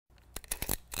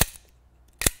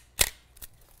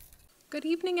Good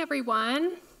evening,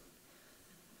 everyone.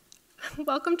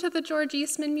 Welcome to the George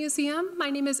Eastman Museum. My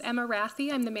name is Emma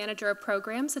Rathie. I'm the manager of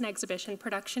programs and exhibition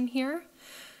production here.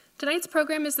 Tonight's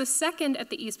program is the second at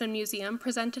the Eastman Museum,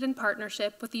 presented in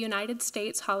partnership with the United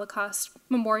States Holocaust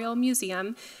Memorial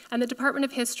Museum and the Department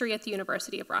of History at the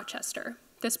University of Rochester.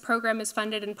 This program is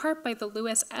funded in part by the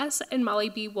Lewis S. and Molly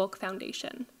B. Wolk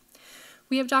Foundation.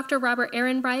 We have Dr. Robert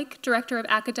Ehrenreich, Director of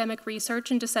Academic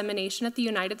Research and Dissemination at the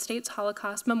United States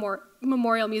Holocaust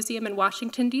Memorial Museum in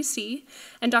Washington, D.C.,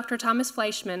 and Dr. Thomas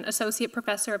Fleischman, Associate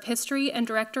Professor of History and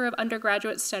Director of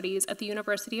Undergraduate Studies at the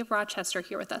University of Rochester,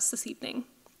 here with us this evening.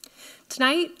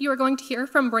 Tonight, you are going to hear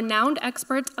from renowned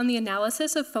experts on the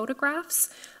analysis of photographs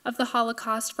of the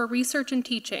Holocaust for research and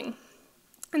teaching,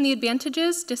 and the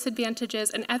advantages, disadvantages,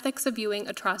 and ethics of viewing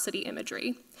atrocity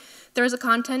imagery. There is a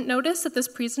content notice that this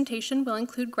presentation will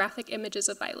include graphic images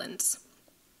of violence.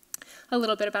 A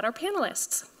little bit about our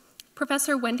panelists.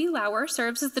 Professor Wendy Lower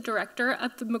serves as the director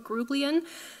of the McGrublian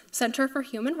Center for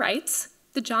Human Rights,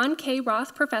 the John K.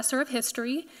 Roth Professor of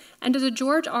History, and is a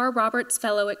George R. Roberts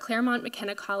Fellow at Claremont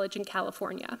McKenna College in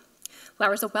California.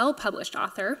 Lower is a well-published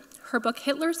author. Her book,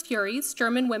 Hitler's Furies,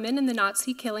 German Women in the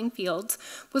Nazi Killing Fields,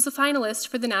 was a finalist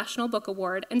for the National Book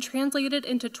Award and translated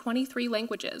into 23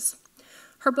 languages.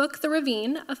 Her book, The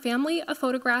Ravine, A Family, a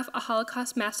Photograph, a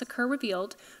Holocaust Massacre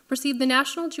Revealed, received the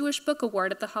National Jewish Book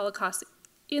Award at the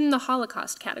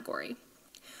Holocaust category.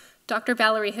 Dr.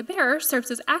 Valerie Hébert serves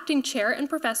as acting chair and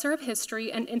professor of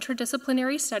history and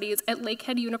interdisciplinary studies at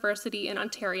Lakehead University in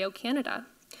Ontario, Canada.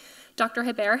 Dr.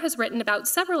 Hébert has written about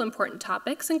several important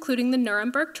topics, including the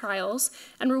Nuremberg trials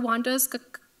and Rwanda's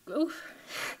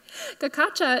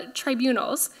Gacaca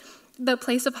tribunals, the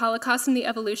place of Holocaust in the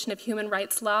evolution of human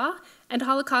rights law, and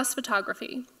Holocaust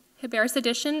photography. Hébert's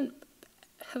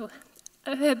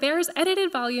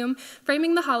edited volume,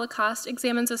 Framing the Holocaust,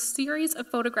 examines a series of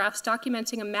photographs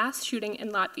documenting a mass shooting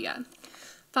in Latvia.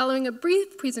 Following a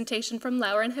brief presentation from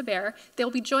Lower and Hébert, they'll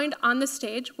be joined on the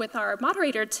stage with our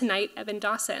moderator tonight, Evan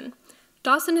Dawson.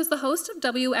 Dawson is the host of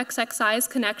WXXI's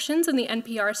Connections and the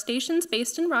NPR stations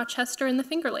based in Rochester and the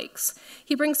Finger Lakes.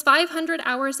 He brings 500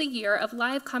 hours a year of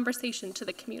live conversation to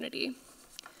the community.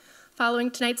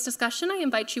 Following tonight's discussion, I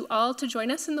invite you all to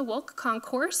join us in the Wolk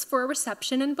Concourse for a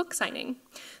reception and book signing.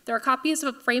 There are copies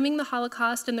of Framing the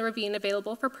Holocaust and The Ravine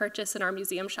available for purchase in our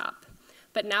museum shop.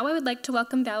 But now I would like to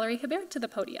welcome Valerie Hébert to the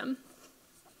podium.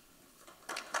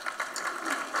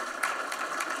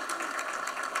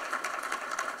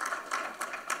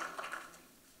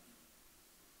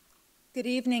 Good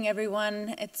evening,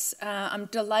 everyone. I'm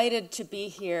delighted to be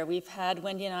here.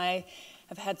 Wendy and I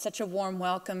have had such a warm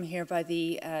welcome here by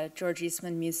the George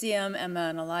Eastman Museum, Emma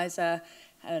and Eliza,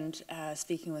 and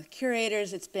speaking with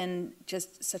curators. It's been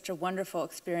just such a wonderful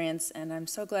experience, and I'm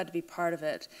so glad to be part of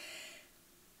it.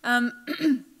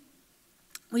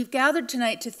 We've gathered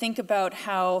tonight to think about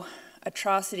how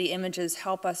atrocity images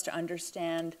help us to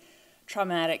understand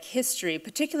traumatic history,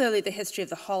 particularly the history of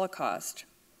the Holocaust.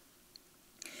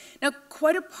 Now,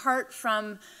 quite apart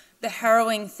from the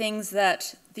harrowing things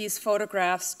that these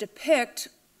photographs depict,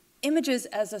 images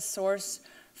as a source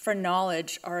for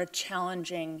knowledge are a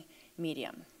challenging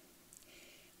medium.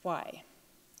 Why?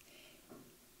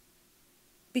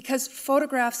 Because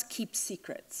photographs keep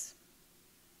secrets.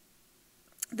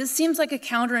 This seems like a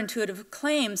counterintuitive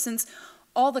claim, since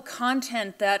all the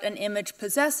content that an image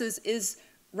possesses is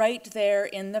right there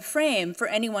in the frame for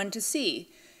anyone to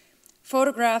see.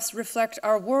 Photographs reflect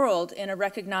our world in a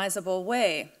recognizable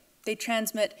way. They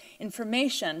transmit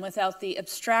information without the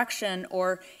abstraction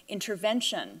or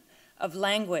intervention of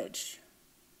language.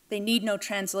 They need no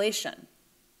translation.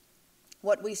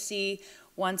 What we see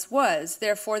once was,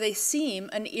 therefore they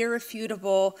seem an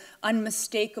irrefutable,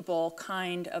 unmistakable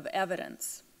kind of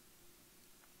evidence.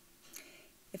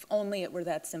 If only it were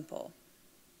that simple.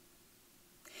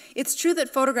 It's true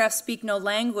that photographs speak no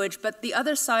language, but the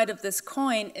other side of this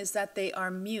coin is that they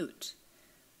are mute.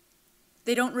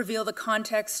 They don't reveal the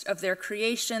context of their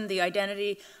creation, the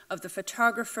identity of the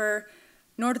photographer,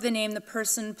 nor do they name the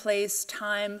person, place,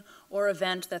 time, or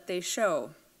event that they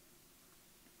show.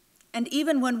 And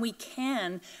even when we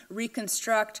can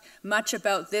reconstruct much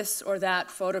about this or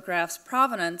that photograph's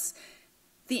provenance,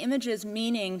 the image's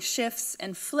meaning shifts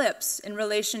and flips in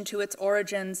relation to its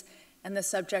origins and the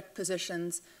subject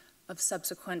positions of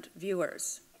subsequent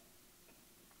viewers.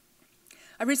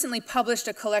 I recently published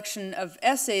a collection of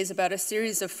essays about a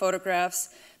series of photographs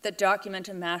that document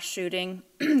a mass shooting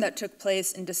that took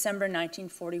place in December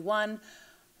 1941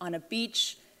 on a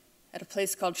beach at a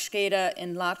place called Škeda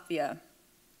in Latvia.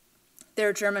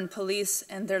 Their German police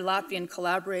and their Latvian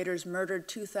collaborators murdered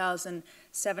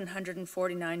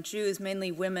 2,749 Jews,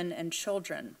 mainly women and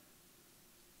children.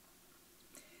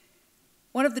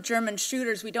 One of the German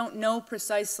shooters, we don't know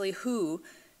precisely who,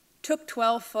 took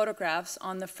 12 photographs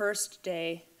on the first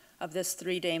day of this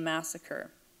 3-day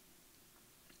massacre.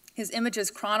 His images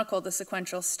chronicle the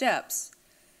sequential steps.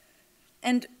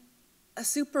 And a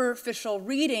superficial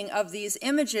reading of these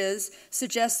images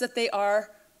suggests that they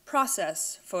are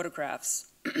process photographs,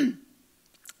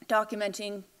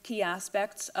 documenting key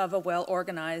aspects of a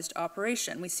well-organized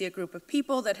operation. We see a group of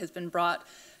people that has been brought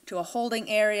to a holding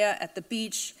area at the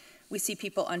beach. We see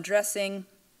people undressing.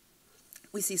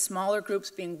 We see smaller groups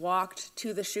being walked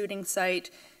to the shooting site.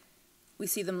 We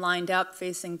see them lined up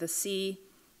facing the sea,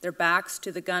 their backs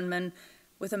to the gunman,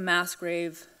 with a mass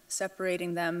grave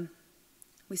separating them.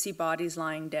 We see bodies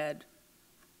lying dead.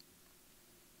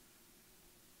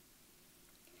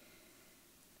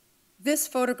 This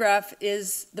photograph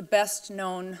is the best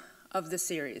known of the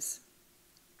series.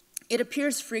 It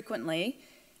appears frequently,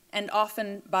 and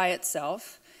often by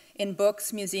itself, in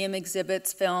books, museum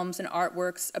exhibits, films, and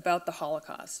artworks about the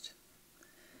Holocaust.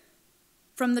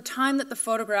 From the time that the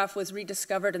photograph was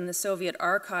rediscovered in the Soviet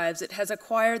archives, it has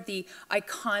acquired the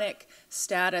iconic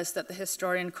status that the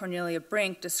historian Cornelia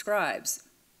Brink describes.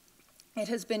 It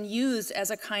has been used as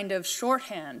a kind of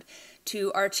shorthand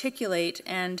to articulate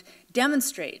and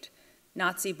demonstrate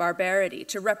Nazi barbarity,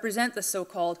 to represent the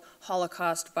so-called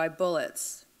Holocaust by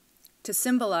bullets, to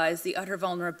symbolize the utter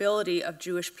vulnerability of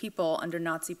Jewish people under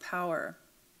Nazi power.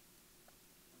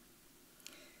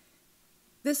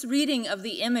 This reading of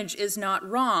the image is not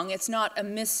wrong. It's not a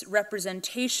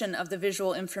misrepresentation of the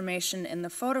visual information in the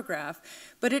photograph,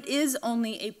 but it is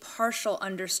only a partial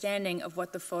understanding of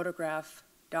what the photograph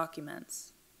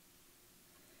documents.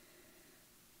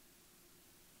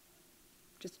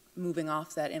 Just moving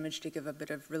off that image to give a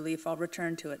bit of relief. I'll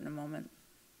return to it in a moment.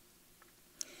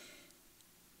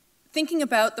 Thinking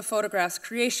about the photograph's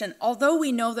creation, although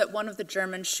we know that one of the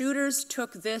German shooters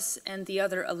took this and the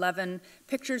other 11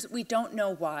 pictures, we don't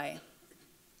know why.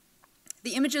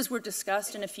 The images were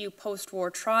discussed in a few post-war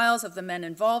trials of the men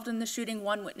involved in the shooting.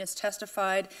 One witness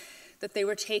testified that they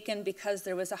were taken because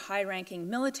there was a high-ranking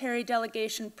military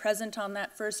delegation present on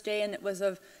that first day, and it was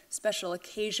a special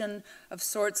occasion of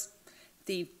sorts,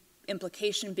 the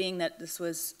implication being that this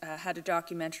was had a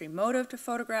documentary motive to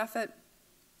photograph it.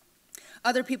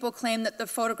 Other people claim that the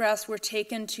photographs were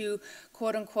taken to,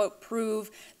 quote-unquote, prove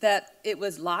that it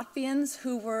was Latvians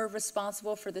who were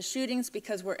responsible for the shootings,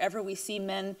 because wherever we see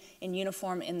men in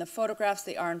uniform in the photographs,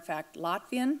 they are in fact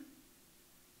Latvian.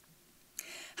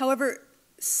 However,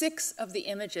 6 of the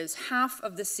images, half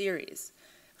of the series,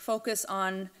 focus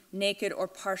on naked or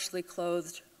partially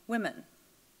clothed women.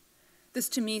 This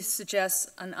to me suggests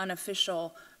an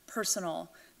unofficial,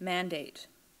 personal mandate.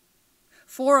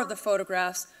 4 of the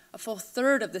photographs, a full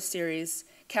third of the series,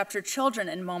 capture children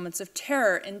in moments of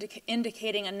terror,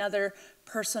 indicating another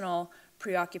personal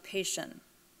preoccupation.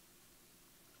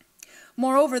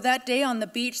 Moreover, that day on the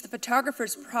beach, the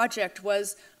photographer's project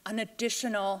was an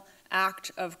additional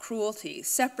act of cruelty,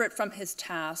 separate from his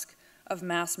task of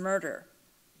mass murder.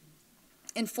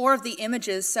 In 4 of the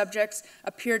images, subjects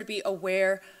appear to be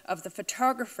aware of the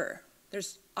photographer.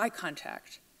 There's eye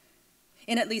contact.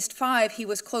 In at least 5, he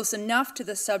was close enough to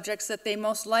the subjects that they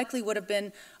most likely would have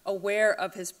been aware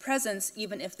of his presence,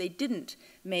 even if they didn't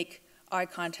make eye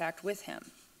contact with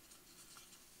him.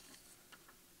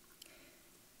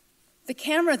 The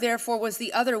camera, therefore, was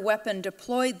the other weapon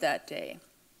deployed that day.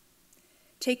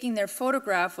 Taking their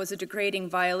photograph was a degrading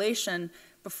violation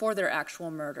before their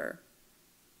actual murder.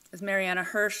 As Mariana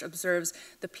Hirsch observes,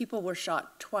 the people were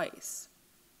shot twice.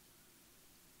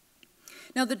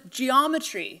 Now, the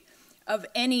geometry of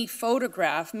any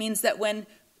photograph means that when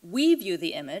we view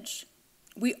the image,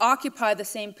 we occupy the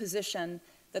same position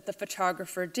that the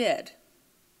photographer did.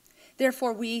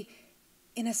 Therefore, we,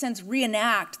 in a sense,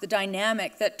 reenact the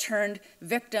dynamic that turned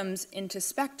victims into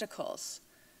spectacles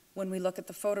when we look at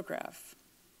the photograph.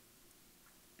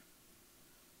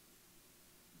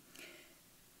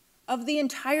 Of the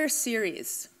entire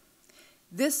series,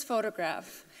 this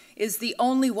photograph is the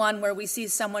only one where we see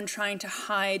someone trying to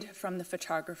hide from the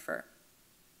photographer.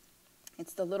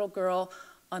 It's the little girl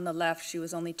on the left. She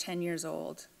was only 10 years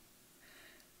old.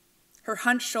 Her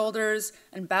hunched shoulders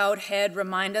and bowed head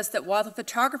remind us that while the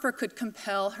photographer could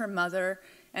compel her mother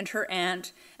and her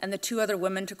aunt and the 2 other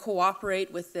women to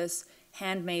cooperate with this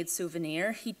handmade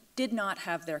souvenir, he did not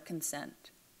have their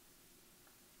consent.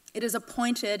 It is a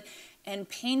pointed and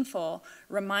painful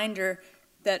reminder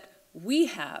that we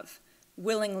have,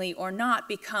 willingly or not,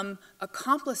 become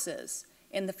accomplices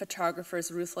in the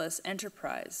photographer's ruthless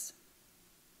enterprise.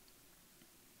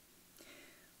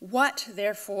 What,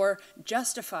 therefore,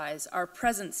 justifies our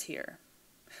presence here?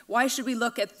 Why should we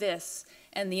look at this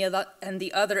and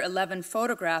the other 11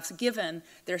 photographs given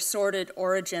their sordid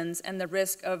origins and the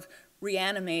risk of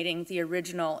reanimating the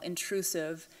original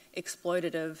intrusive,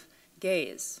 exploitative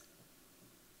gaze?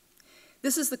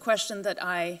 This is the question that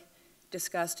I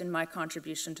discussed in my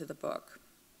contribution to the book.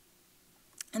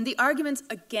 And the arguments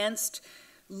against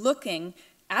looking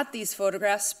at these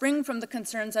photographs spring from the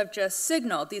concerns I've just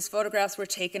signaled. These photographs were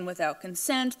taken without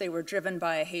consent. They were driven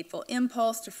by a hateful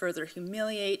impulse to further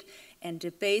humiliate and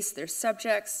debase their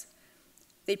subjects.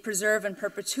 They preserve in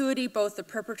perpetuity both the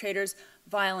perpetrator's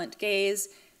violent gaze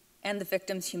and the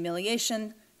victim's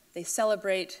humiliation. They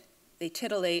celebrate, they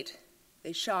titillate,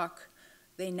 they shock,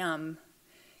 they numb.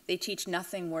 They teach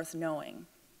nothing worth knowing.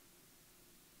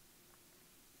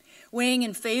 Weighing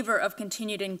in favor of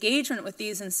continued engagement with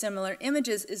these and similar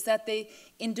images is that they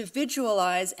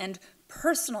individualize and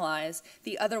personalize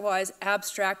the otherwise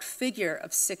abstract figure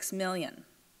of 6 million.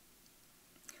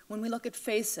 When we look at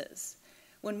faces,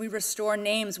 when we restore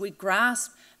names, we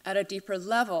grasp at a deeper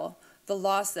level the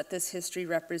loss that this history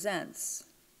represents.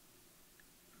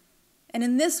 And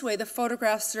in this way, the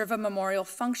photographs serve a memorial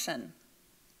function.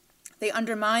 They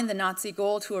undermine the Nazi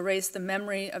goal to erase the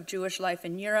memory of Jewish life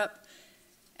in Europe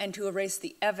and to erase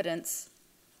the evidence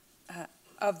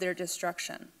of their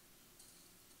destruction.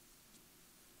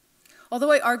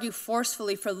 Although I argue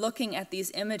forcefully for looking at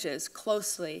these images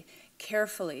closely,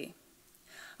 carefully,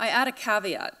 I add a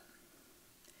caveat.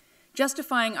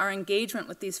 Justifying our engagement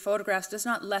with these photographs does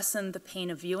not lessen the pain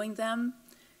of viewing them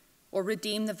or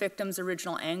redeem the victim's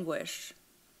original anguish.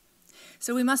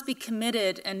 So we must be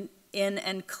committed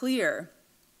and clear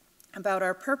about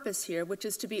our purpose here, which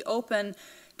is to be open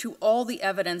to all the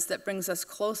evidence that brings us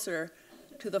closer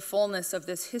to the fullness of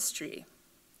this history,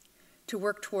 to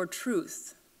work toward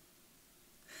truth.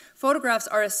 Photographs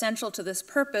are essential to this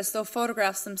purpose, though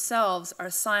photographs themselves are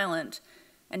silent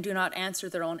and do not answer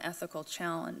their own ethical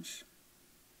challenge.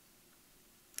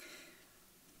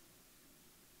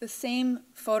 The same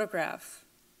photograph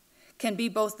can be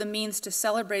both the means to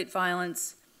celebrate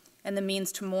violence and the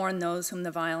means to mourn those whom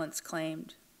the violence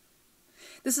claimed.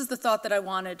 This is the thought that I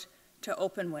wanted to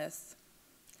open with.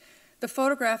 The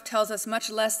photograph tells us much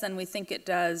less than we think it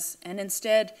does, and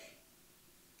instead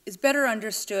is better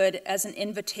understood as an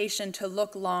invitation to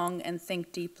look long and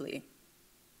think deeply.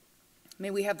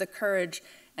 May we have the courage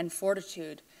and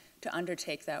fortitude to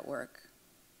undertake that work.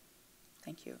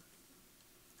 Thank you.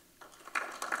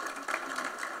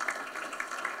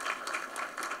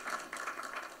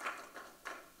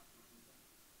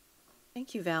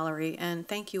 Thank you, Valerie, and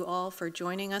thank you all for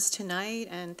joining us tonight,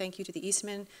 and thank you to the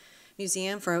Eastman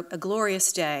Museum for a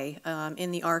glorious day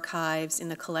in the archives, in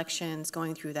the collections,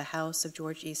 going through the house of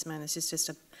George Eastman. This is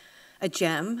just a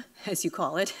gem, as you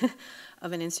call it,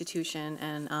 of an institution,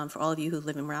 and for all of you who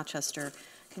live in Rochester,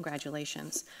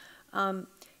 congratulations. You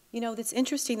know, it's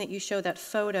interesting that you show that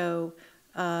photo,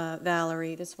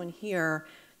 Valerie, this one here,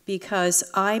 because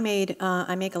I make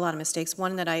a lot of mistakes.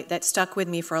 One that stuck with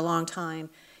me for a long time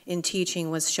in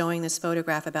teaching was showing this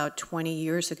photograph about 20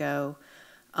 years ago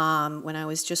when I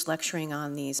was just lecturing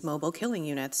on these mobile killing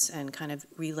units and kind of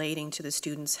relating to the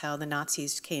students how the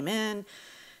Nazis came in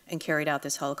and carried out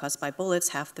this Holocaust by bullets.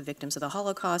 Half the victims of the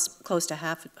Holocaust, close to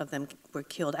half of them were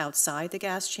killed outside the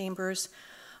gas chambers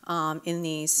in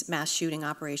these mass shooting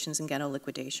operations and ghetto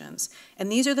liquidations.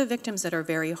 And these are the victims that are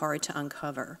very hard to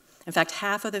uncover. In fact,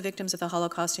 half of the victims of the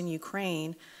Holocaust in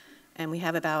Ukraine, and we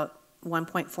have about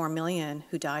 1.4 million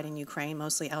who died in Ukraine,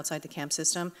 mostly outside the camp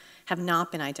system, have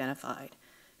not been identified.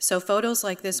 So photos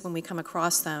like this, when we come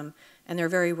across them, and they're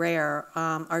very rare,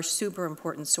 are super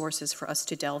important sources for us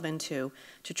to delve into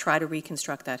to try to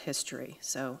reconstruct that history.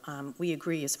 So we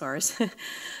agree as far as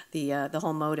the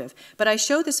whole motive. But I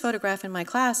showed this photograph in my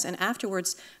class, and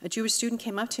afterwards a Jewish student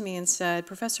came up to me and said,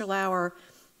 "Professor Lower,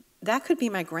 that could be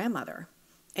my grandmother.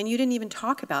 And you didn't even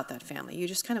talk about that family. You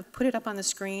just kind of put it up on the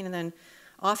screen and then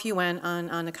off you went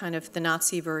on a kind of the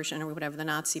Nazi version or whatever, the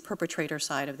Nazi perpetrator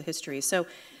side of the history." So,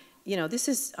 you know, this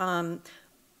is,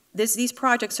 these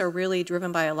projects are really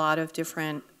driven by a lot of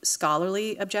different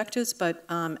scholarly objectives, but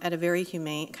at a very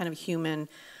humane, kind of human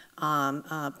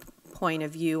point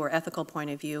of view or ethical point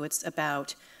of view. It's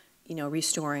about, you know,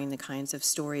 restoring the kinds of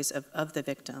stories of the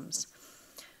victims.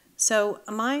 So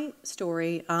my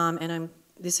story,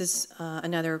 this is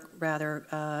another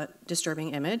rather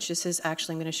disturbing image. This is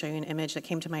actually, I'm going to show you an image that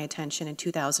came to my attention in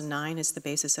 2009 as the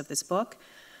basis of this book.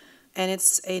 And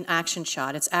it's an action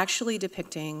shot. It's actually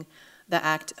depicting the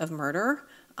act of murder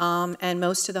And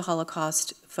most of the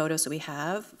Holocaust photos that we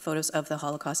have, photos of the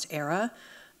Holocaust era,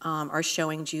 are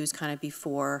showing Jews kind of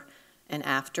before and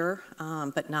after,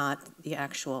 but not the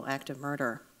actual act of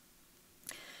murder.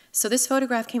 So this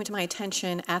photograph came to my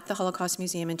attention at the Holocaust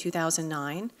Museum in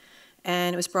 2009,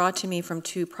 and it was brought to me from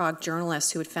two Prague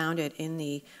journalists who had found it in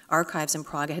the archives in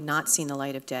Prague. It had not seen the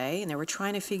light of day, and they were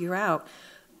trying to figure out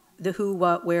the who,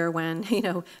 what, where, when,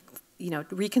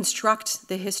 reconstruct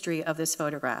the history of this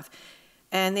photograph.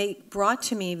 And they brought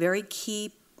to me very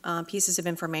key pieces of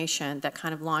information that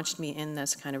kind of launched me in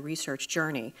this kind of research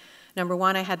journey. Number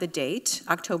one, I had the date,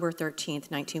 October 13th,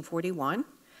 1941.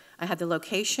 I had the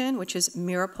location, which is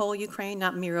Mariupol, Ukraine,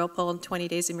 not Mariupol, 20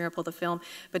 Days of Mariupol, the film,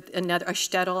 but a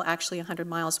shtetl actually 100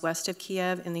 miles west of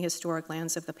Kiev in the historic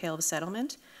lands of the Pale of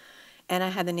Settlement. And I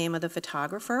had the name of the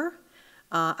photographer.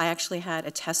 I actually had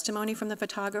a testimony from the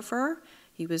photographer.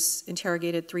 He was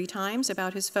interrogated 3 times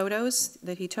about his photos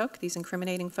that he took, these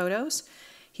incriminating photos.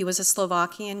 He was a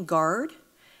Slovakian guard,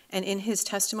 and in his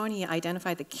testimony, he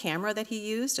identified the camera that he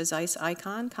used as Zeiss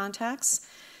Icon contacts.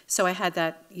 So I had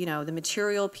that, the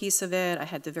material piece of it. I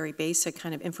had the very basic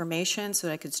kind of information so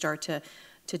that I could start to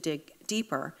dig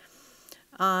deeper.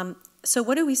 So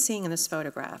what are we seeing in this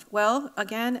photograph? Well,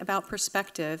 again, about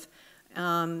perspective.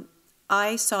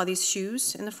 I saw these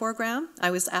shoes in the foreground.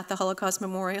 I was at the Holocaust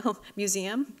Memorial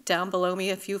Museum. Down below me,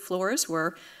 a few floors,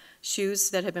 were shoes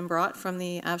that had been brought from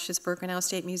the Auschwitz-Birkenau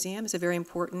State Museum. It's a very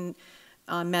important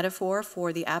metaphor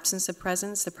for the absence of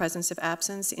presence, the presence of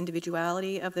absence, the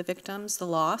individuality of the victims, the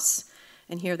loss.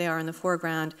 And here they are in the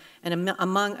foreground. And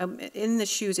in the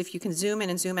shoes, if you can zoom in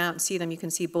and zoom out and see them, you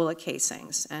can see bullet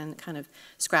casings and kind of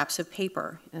scraps of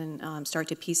paper and start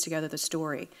to piece together the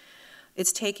story.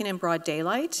 It's taken in broad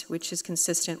daylight, which is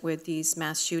consistent with these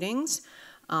mass shootings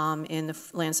in the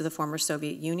lands of the former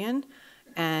Soviet Union.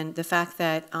 And the fact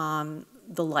that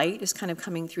the light is kind of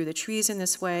coming through the trees in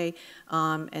this way,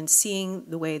 and seeing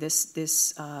the way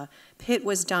this pit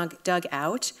was dug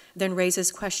out then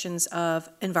raises questions of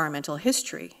environmental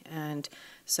history. And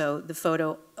so the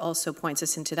photo also points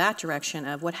us into that direction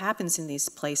of what happens in these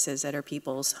places that are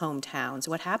people's hometowns.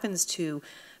 What happens to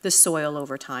the soil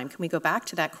over time? Can we go back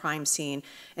to that crime scene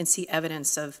and see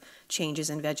evidence of changes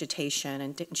in vegetation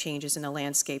and changes in the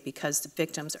landscape because the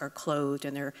victims are clothed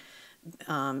and they're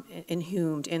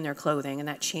inhumed in their clothing, and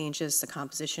that changes the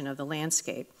composition of the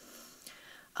landscape.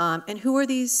 And who are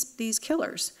these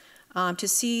killers? To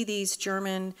see these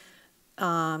German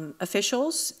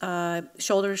officials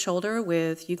shoulder to shoulder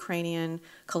with Ukrainian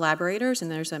collaborators, and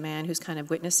there's a man who's kind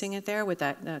of witnessing it there with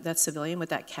that civilian with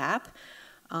that cap.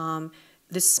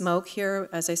 This smoke here,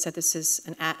 as I said, this is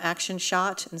an action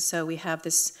shot, and so we have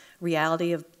this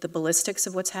reality of the ballistics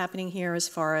of what's happening here as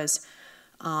far as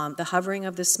the hovering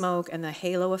of the smoke and the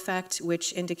halo effect,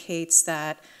 which indicates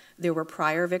that there were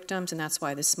prior victims, and that's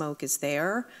why the smoke is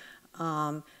there.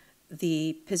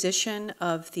 The position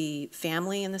of the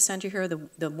family in the center here,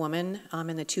 the woman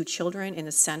and the 2 children in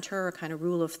the center, a kind of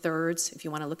rule of thirds, if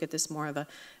you want to look at this more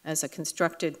as a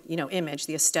constructed image,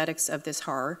 the aesthetics of this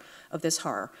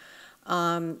horror.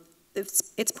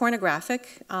 It's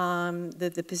pornographic,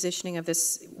 the positioning of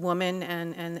this woman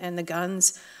and the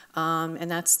guns,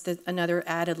 and that's another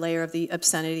added layer of the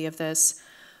obscenity of this.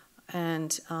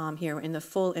 And here in the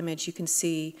full image, you can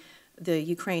see the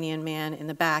Ukrainian man in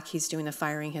the back. He's doing the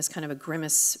firing. He has kind of a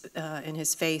grimace in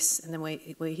his face and the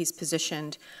way he's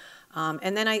positioned.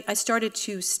 And then I started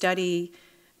to study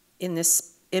in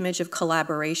this image of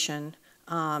collaboration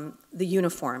the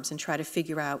uniforms and try to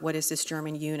figure out what is this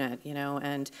German unit,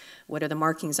 and what are the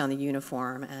markings on the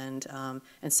uniform, and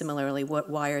similarly,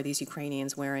 why are these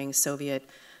Ukrainians wearing Soviet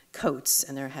coats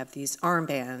and they have these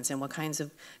armbands, and what kinds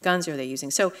of guns are they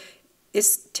using? So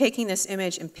it's taking this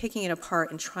image and picking it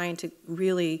apart and trying to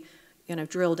really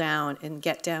drill down and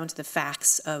get down to the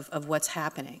facts of what's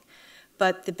happening.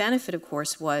 But the benefit, of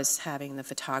course, was having the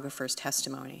photographer's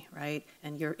testimony, right?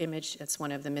 And your image, that's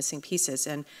one of the missing pieces.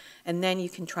 And then you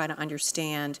can try to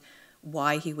understand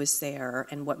why he was there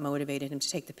and what motivated him to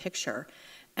take the picture.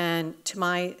 And to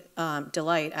my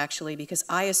delight, actually, because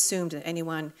I assumed that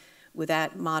anyone with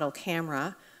that model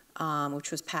camera,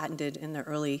 which was patented in the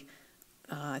early,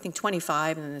 I think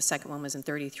 25, and then the second one was in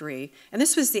 33. And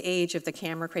this was the age of the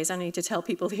camera craze. I don't need to tell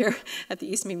people here at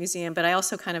the Eastman Museum, but I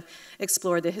also kind of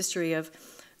explored the history of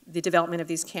the development of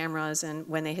these cameras and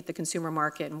when they hit the consumer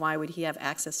market and why would he have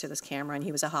access to this camera, and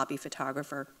he was a hobby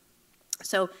photographer.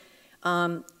 So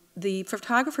the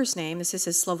photographer's name, this is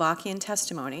his Slovakian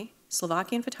testimony,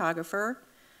 Slovakian photographer,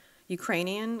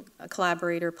 Ukrainian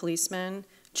collaborator, policeman,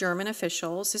 German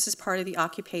officials. This is part of the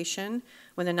occupation.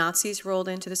 When the Nazis rolled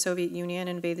into the Soviet Union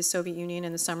and invaded the Soviet Union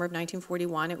in the summer of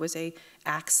 1941, it was a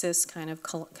Axis kind of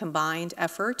combined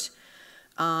effort.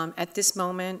 At this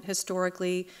moment,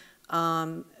 historically,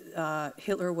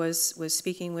 Hitler was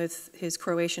speaking with his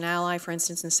Croatian ally, for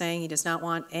instance, and saying he does not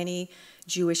want any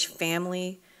Jewish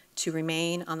family to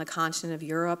remain on the continent of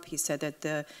Europe. He said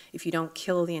that if you don't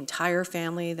kill the entire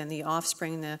family, then the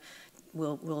offspring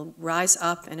will rise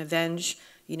up and avenge,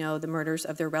 the murders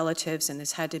of their relatives, and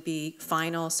this had to be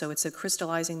final. So it's a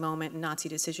crystallizing moment in Nazi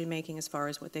decision-making as far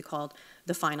as what they called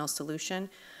the final solution.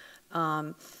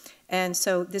 And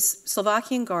so this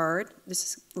Slovakian guard, this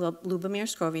is Lubomir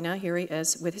Skrovina, here he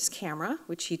is with his camera,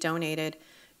 which he donated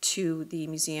to the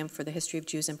Museum for the History of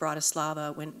Jews in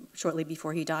Bratislava shortly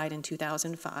before he died in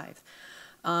 2005.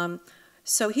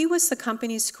 So he was the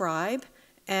company's scribe,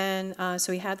 and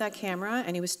so he had that camera,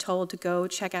 and he was told to go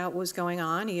check out what was going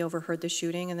on. He overheard the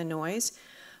shooting and the noise.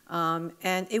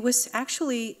 And it was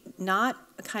actually not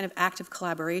a kind of active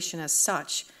collaboration as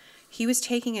such. He was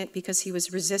taking it because he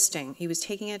was resisting. He was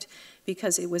taking it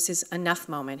because it was his enough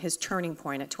moment, his turning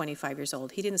point at 25 years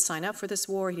old. He didn't sign up for this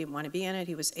war. He didn't want to be in it.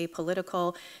 He was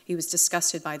apolitical. He was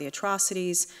disgusted by the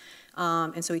atrocities.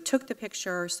 And so he took the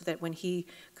picture so that when he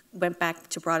went back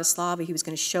to Bratislava, he was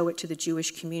going to show it to the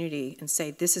Jewish community and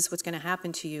say, this is what's going to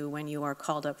happen to you when you are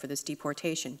called up for this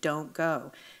deportation. Don't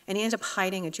go. And he ended up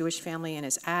hiding a Jewish family in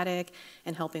his attic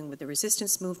and helping with the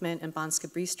resistance movement in Banska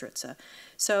Bystrica.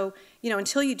 So,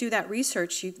 until you do that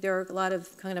research, there are a lot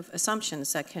of kind of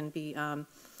assumptions that can be,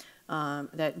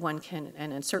 that one can,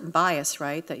 and a certain bias,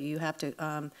 right, that you have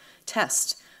to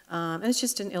test. And it's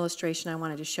just an illustration I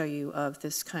wanted to show you of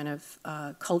this kind of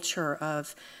culture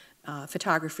of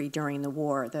photography during the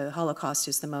war. The Holocaust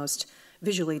is the most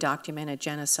visually documented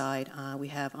genocide we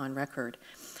have on record.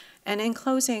 And in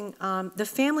closing, the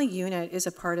family unit is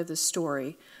a part of the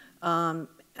story of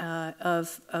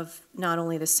not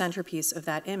only the centerpiece of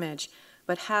that image,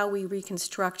 but how we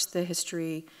reconstruct the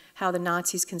history, how the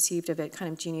Nazis conceived of it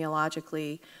kind of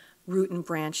genealogically, root and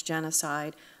branch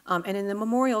genocide. And in the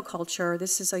memorial culture,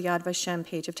 this is a Yad Vashem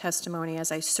page of testimony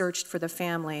as I searched for the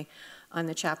family on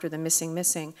the chapter, The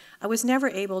Missing. I was never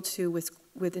able to, with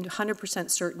 100%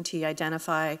 certainty,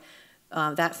 identify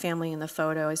that family in the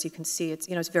photo. As you can see,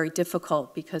 it's very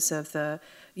difficult because of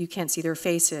you can't see their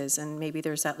faces, and maybe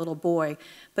there's that little boy.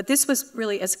 But this was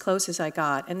really as close as I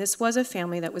got. And this was a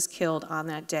family that was killed on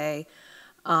that day.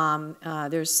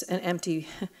 There's an empty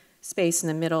space in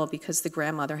the middle because the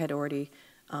grandmother had already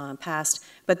passed.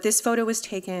 But this photo was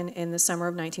taken in the summer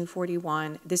of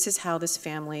 1941. This is how this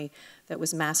family that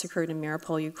was massacred in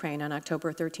Mariupol, Ukraine on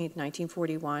October 13th,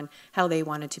 1941, how they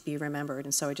wanted to be remembered.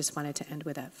 And so I just wanted to end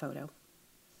with that photo.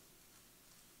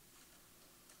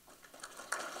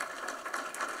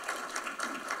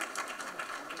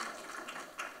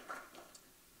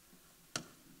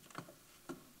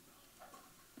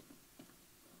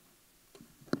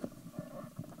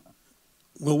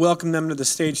 We'll welcome them to the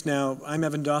stage now. I'm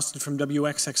Evan Dawson from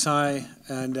WXXI,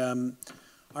 and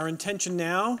our intention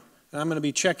now, and I'm going to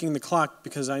be checking the clock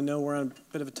because I know we're on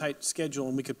a bit of a tight schedule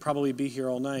and we could probably be here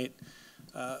all night,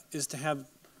 is to have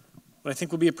what I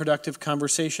think will be a productive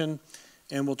conversation,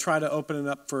 and we'll try to open it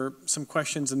up for some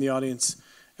questions in the audience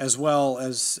as well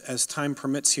as time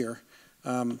permits here.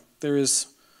 There is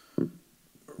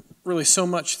really so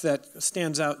much that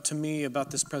stands out to me about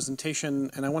this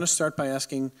presentation, and I want to start by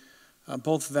asking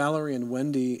both Valerie and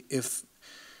Wendy if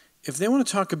they want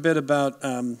to talk a bit about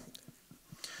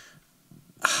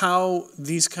how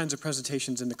these kinds of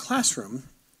presentations in the classroom,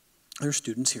 there are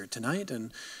students here tonight,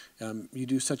 and you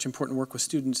do such important work with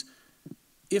students.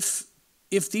 If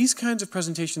these kinds of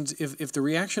presentations, if the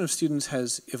reaction of students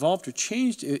has evolved or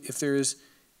changed, if there is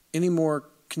any more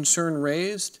concern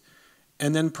raised,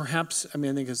 and then perhaps, I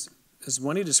think as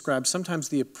Wendy described, sometimes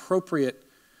the appropriate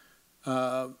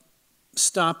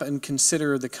stop and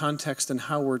consider the context and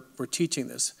how we're teaching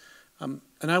this.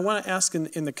 And I want to ask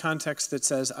in the context that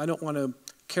says, I don't want to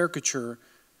caricature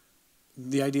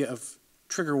the idea of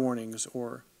trigger warnings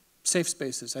or safe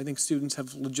spaces. I think students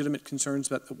have legitimate concerns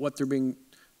about what they're being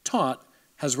taught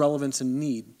has relevance and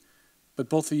need. But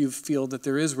both of you feel that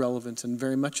there is relevance and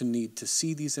very much a need to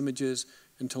see these images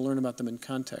and to learn about them in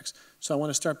context. So I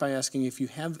want to start by asking if you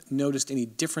have noticed any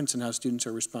difference in how students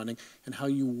are responding and how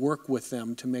you work with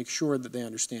them to make sure that they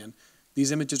understand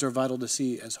these images are vital to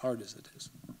see, as hard as it is.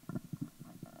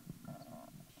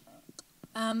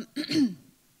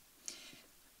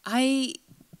 I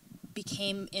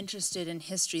became interested in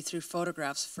history through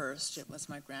photographs first. It was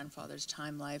my grandfather's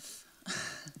Time Life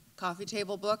coffee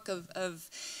table book of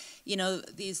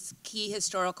these key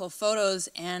historical photos.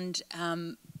 And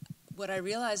what I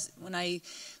realized when I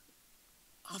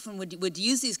often would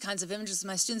use these kinds of images with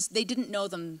my students, they didn't know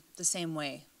them the same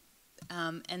way.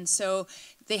 And so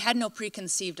they had no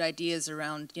preconceived ideas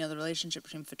around, the relationship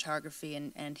between photography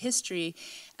and history.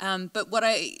 But what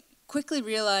I quickly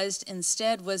realized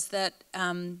instead was that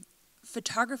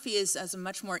photography is as a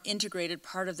much more integrated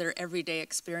part of their everyday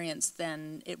experience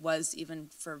than it was even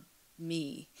for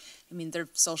me. I mean, their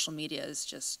social media is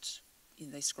just,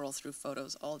 they scroll through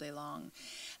photos all day long.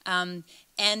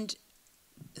 And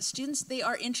students, they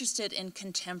are interested in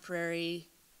contemporary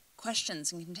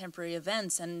questions and contemporary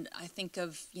events, and I think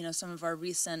of, some of our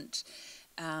recent,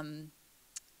 the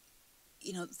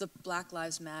Black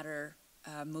Lives Matter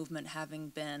movement having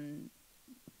been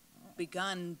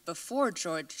begun before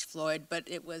George Floyd, but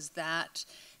it was that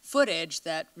footage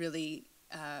that really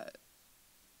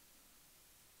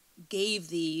gave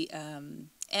the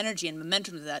energy and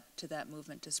momentum to that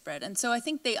movement to spread. And so I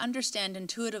think they understand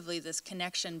intuitively this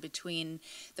connection between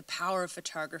the power of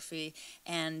photography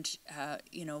and,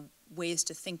 ways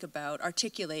to think about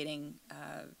articulating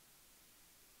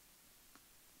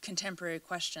contemporary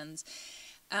questions.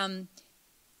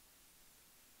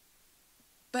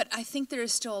 But I think there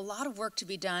is still a lot of work to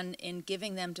be done in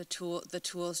giving them the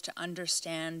tools to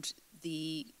understand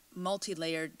the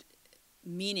multi-layered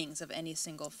meanings of any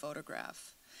single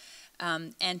photograph.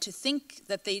 And to think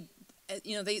that they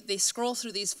scroll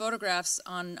through these photographs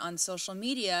on social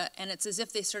media, and it's as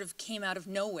if they sort of came out of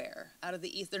nowhere, out of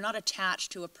the ether. They're not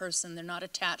attached to a person, they're not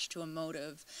attached to a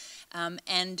motive,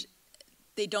 and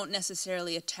they don't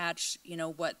necessarily attach,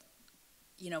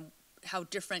 how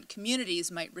different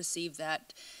communities might receive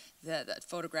that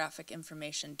photographic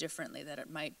information differently, that it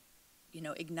might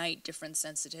ignite different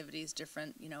sensitivities,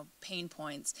 different, pain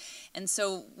points. And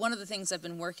so one of the things I've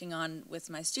been working on with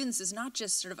my students is not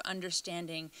just sort of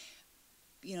understanding,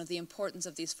 the importance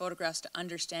of these photographs to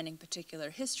understanding particular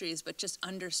histories, but just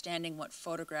understanding what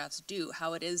photographs do,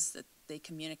 how it is that they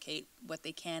communicate what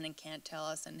they can and can't tell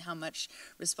us, and how much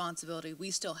responsibility we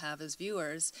still have as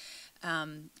viewers,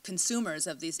 consumers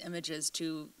of these images,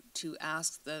 to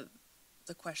ask the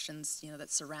questions,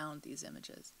 that surround these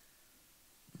images.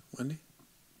 Wendy?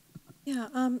 Yeah,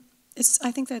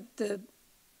 I think that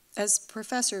as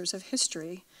professors of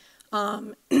history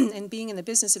and being in the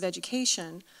business of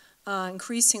education,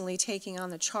 increasingly taking on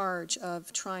the charge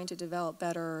of trying to develop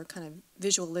better kind of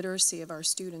visual literacy of our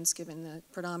students, given the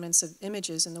predominance of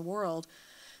images in the world,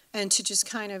 and to just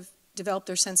kind of develop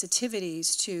their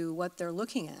sensitivities to what they're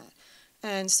looking at.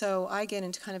 And so I get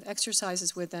into kind of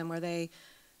exercises with them where they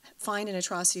find an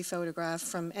atrocity photograph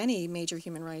from any major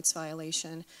human rights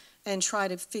violation and try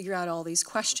to figure out all these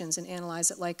questions and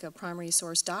analyze it like a primary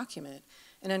source document,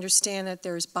 and understand that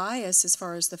there's bias as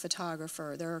far as the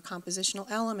photographer. There are compositional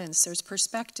elements, there's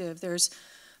perspective, there's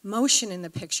motion in the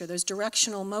picture, there's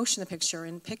directional motion in the picture,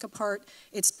 and pick apart,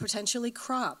 it's potentially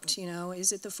cropped,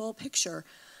 is it the full picture?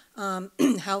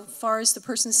 How far is the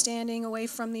person standing away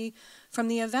from the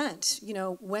event?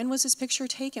 When was this picture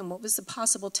taken? What was the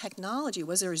possible technology?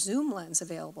 Was there a zoom lens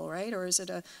available, right? Or is it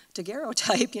a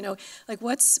daguerreotype? Like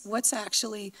what's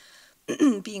actually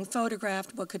being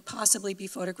photographed? What could possibly be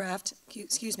photographed?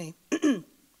 Excuse me.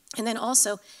 And then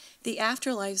also the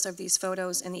afterlives of these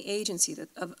photos and the agency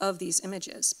of these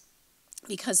images,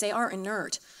 because they are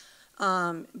inert,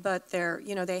 but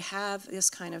they have this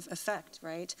kind of effect,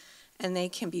 right? And they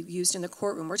can be used in the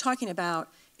courtroom. We're talking about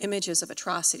images of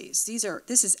atrocities.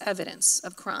 This is evidence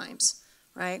of crimes,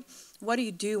 right? What do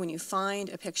you do when you find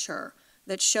a picture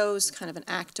that shows kind of an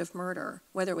act of murder,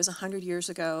 whether it was 100 years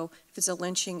ago, if it's a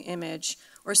lynching image,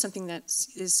 or something that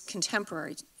is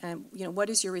contemporary? And what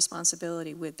is your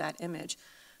responsibility with that image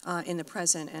in the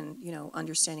present, and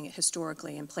understanding it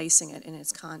historically and placing it in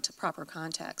its proper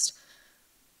context?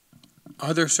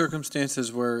 Are there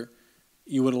circumstances where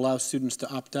you would allow students to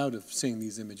opt out of seeing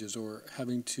these images, or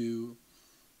having to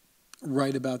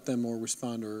write about them or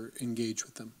respond or engage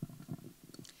with them?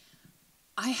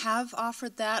 I have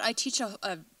offered that. I teach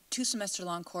a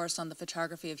 2-semester-long course on the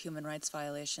photography of human rights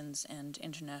violations and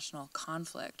international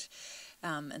conflict,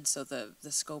 and so the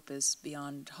scope is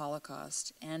beyond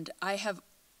Holocaust. And I have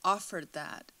offered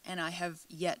that, and I have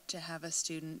yet to have a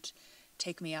student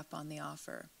take me up on the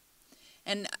offer.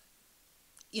 And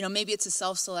maybe it's a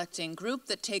self-selecting group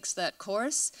that takes that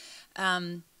course,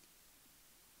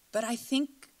 but I think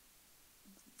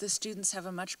the students have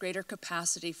a much greater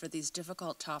capacity for these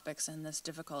difficult topics and this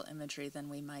difficult imagery than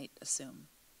we might assume.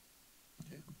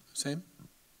 Okay. Same?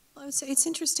 Well, I would say it's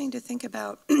interesting to think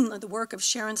about the work of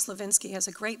Sharon Slavinsky. Has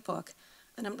a great book,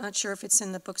 and I'm not sure if it's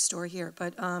in the bookstore here,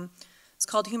 but It's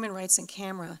called Human Rights in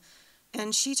Camera.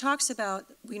 And she talks about,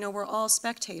 we're all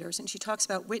spectators, and she talks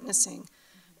about witnessing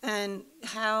and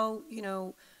how,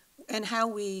 and how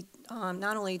we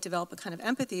not only develop a kind of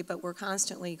empathy, but we're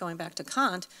constantly, going back to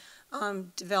Kant,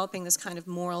 developing this kind of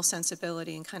moral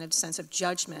sensibility and kind of sense of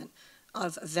judgment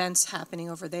of events happening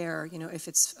over there. If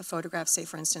it's a photograph, say,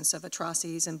 for instance, of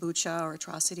atrocities in Bucha or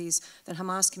atrocities that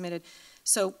Hamas committed.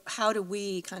 So how do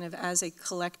we kind of, as a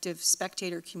collective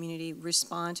spectator community,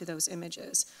 respond to those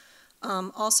images?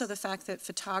 Also the fact that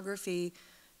photography,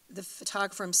 the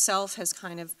photographer himself has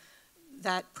kind of,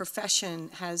 that profession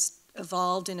has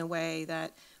evolved in a way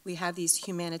that we have these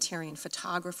humanitarian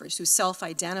photographers who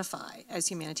self-identify as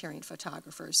humanitarian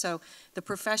photographers. So the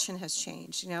profession has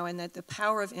changed, and that the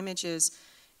power of images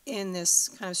in this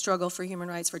kind of struggle for human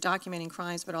rights, for documenting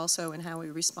crimes, but also in how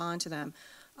we respond to them,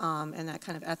 and that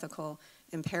kind of ethical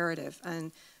imperative.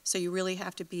 And so you really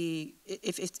have to be,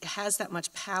 if it has that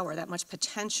much power, that much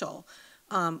potential,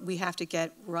 we have to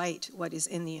get right what is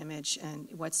in the image and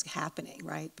what's happening,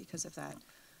 right, because of that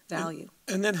value.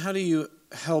 And then how do you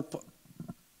help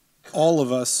all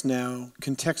of us now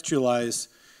contextualize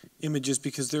images,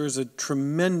 because there is a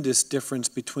tremendous difference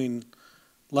between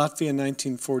Latvia in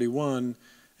 1941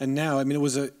 and now. I mean,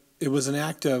 it was an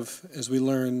act of, as we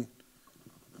learn,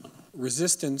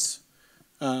 resistance,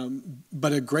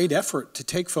 but a great effort to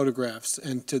take photographs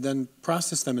and to then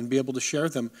process them and be able to share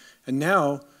them. And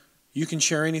now you can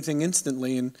share anything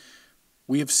instantly, and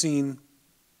we have seen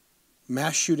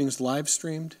mass shootings live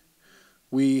streamed.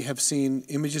 We have seen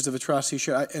images of atrocity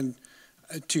shared. And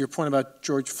to your point about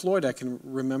George Floyd, I can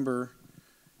remember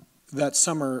that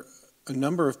summer a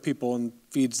number of people in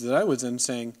feeds that I was in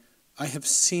saying, I have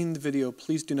seen the video,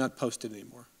 please do not post it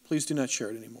anymore. Please do not share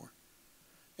it anymore.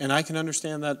 And I can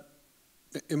understand that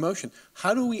emotion.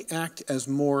 How do we act as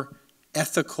more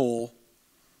ethical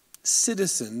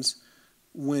citizens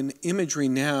when imagery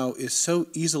now is so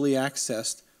easily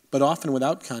accessed, but often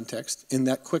without context, in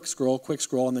that quick scroll,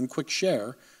 and then quick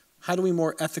share? How do we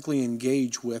more ethically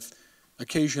engage with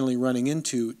occasionally running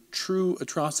into true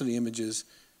atrocity images,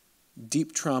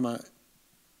 deep trauma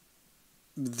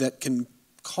that can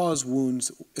cause wounds,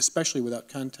 especially without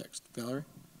context? Valerie?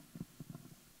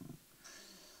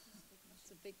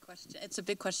 It's a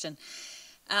big question.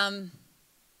 I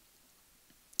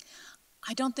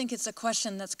don't think it's a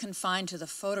question that's confined to the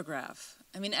photograph.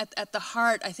 I mean, at the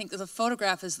heart, I think the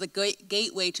photograph is the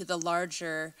gateway to the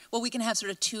larger. Well, we can have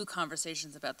sort of two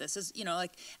conversations about this. As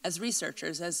like as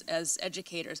researchers, as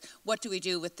educators, what do we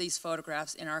do with these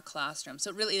photographs in our classroom? So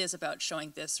it really is about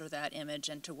showing this or that image,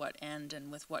 and to what end, and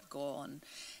with what goal,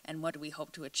 and what do we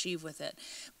hope to achieve with it.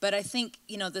 But I think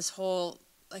this whole,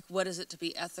 like, what is it to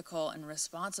be ethical and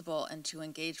responsible, and to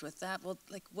engage with that? Well,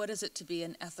 like, what is it to be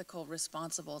an ethical,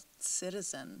 responsible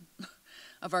citizen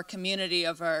of our community,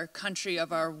 of our country,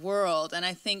 of our world? And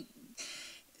I think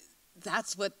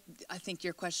that's what I think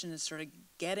your question is sort of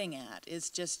getting at, is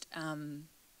just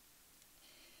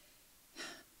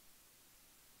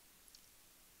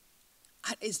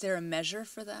is there a measure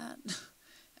for that?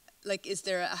 Like, is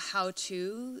there a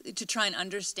how-to try and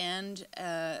understand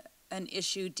an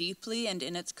issue deeply and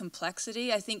in its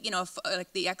complexity? I think,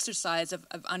 like the exercise of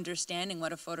understanding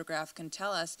what a photograph can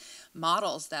tell us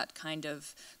models that kind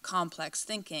of complex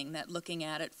thinking, that looking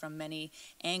at it from many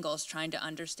angles, trying to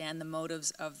understand the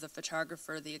motives of the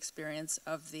photographer, the experience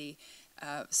of the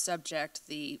subject,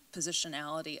 the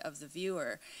positionality of the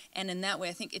viewer. And in that way,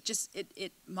 I think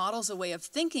it models a way of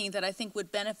thinking that I think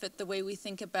would benefit the way we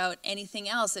think about anything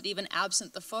else, that even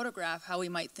absent the photograph, how we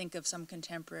might think of some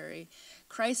contemporary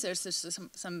crisis,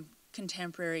 some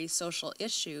contemporary social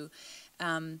issue.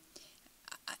 I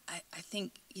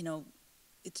think,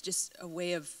 it's just a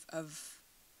way of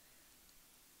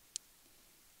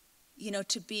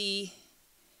to be.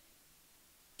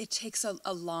 It takes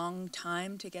a long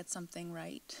time to get something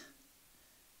right.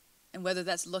 And whether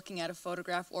that's looking at a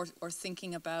photograph or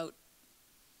thinking about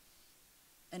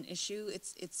an issue,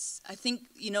 I think,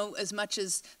 as much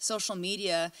as social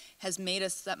media has made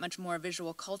us that much more a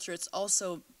visual culture, it's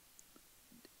also,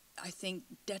 I think,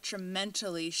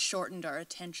 detrimentally shortened our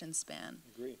attention span.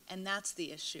 Agreed. And that's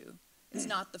the issue. It's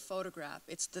not the photograph,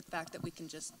 it's the fact that we can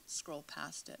just scroll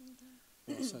past it.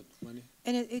 Well said, Wendy.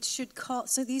 And it should call,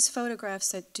 so these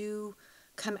photographs that do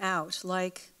come out,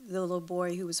 like the little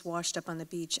boy who was washed up on the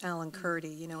beach, Alan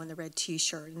Kurdi, in the red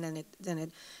T-shirt, and then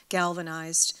it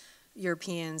galvanized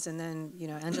Europeans, and then,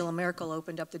 Angela Merkel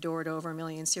opened up the door to over 1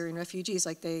 million Syrian refugees.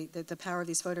 Like the power of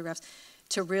these photographs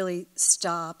to really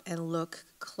stop and look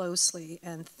closely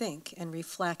and think and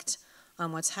reflect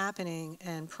on what's happening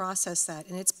and process that,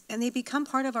 and they become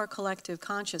part of our collective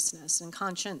consciousness and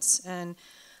conscience. And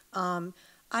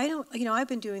I don't, I've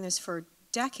been doing this for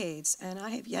decades, and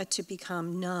I have yet to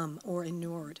become numb or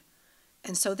inured.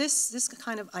 And so this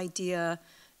kind of idea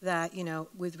that,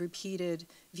 with repeated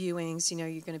viewings, you're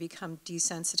going to become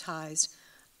desensitized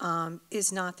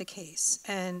is not the case.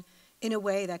 And in a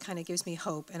way, that kind of gives me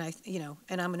hope. And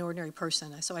and I'm an ordinary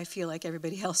person, so I feel like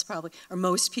everybody else probably, or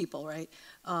most people, right?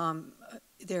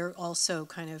 They're also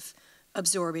kind of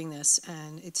absorbing this,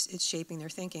 and it's shaping their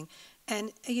thinking.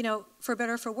 And for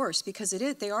better or for worse, because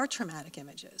they are traumatic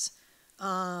images,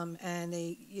 and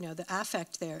the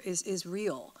affect there is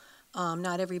real.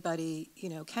 Not everybody,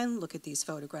 can look at these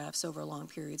photographs over long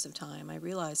periods of time. I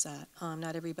realize that.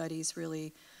 Not everybody's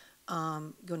really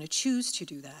going to choose to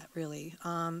do that, really.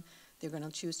 They're going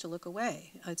to choose to look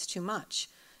away. It's too much.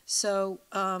 So,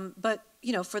 but,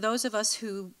 for those of us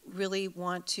who really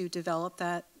want to develop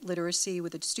that literacy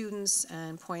with the students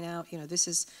and point out, this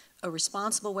is a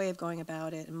responsible way of going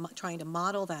about it and trying to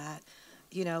model that,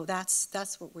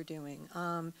 that's what we're doing.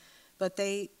 But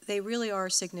they really are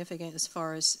significant as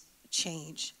far as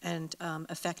change and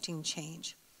affecting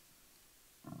change.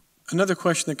 Another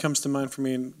question that comes to mind for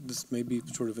me, and this may be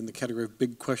sort of in the category of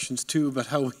big questions too, about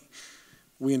how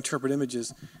we interpret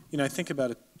images. I think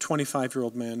about a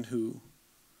 25-year-old man who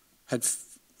had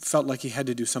felt like he had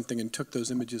to do something and took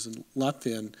those images in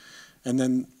Latvia, and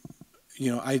then,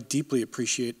 I deeply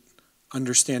appreciate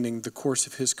understanding the course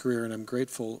of his career, and I'm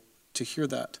grateful to hear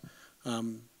that.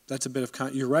 That's a bit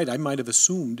of, you're right, I might have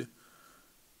assumed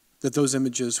that those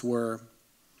images were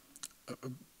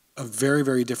a very,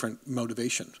 very different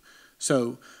motivation.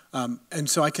 So, and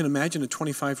so I can imagine a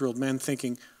 25-year-old man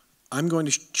thinking, I'm going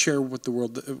to share with the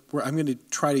world, I'm going to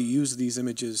try to use these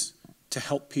images to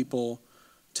help people,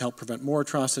 to help prevent more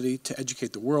atrocity, to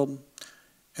educate the world.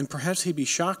 And perhaps he'd be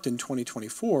shocked in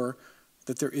 2024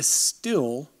 that there is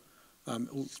still,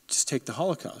 just take the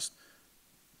Holocaust,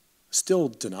 still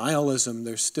denialism,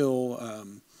 there's still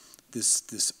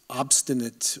this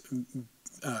obstinate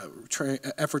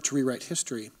effort to rewrite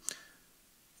history,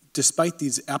 despite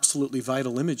these absolutely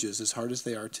vital images, as hard as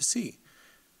they are to see.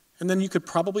 And then you could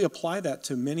probably apply that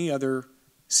to many other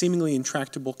seemingly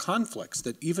intractable conflicts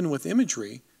that even with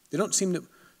imagery, they don't seem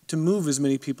to move as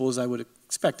many people as I would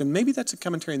expect. And maybe that's a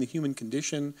commentary on the human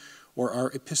condition or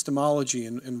our epistemology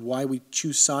and why we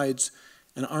choose sides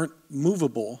and aren't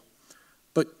movable.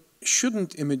 But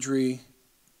shouldn't imagery,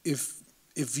 if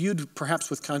viewed perhaps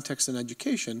with context and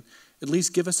education, at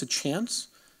least give us a chance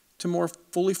to more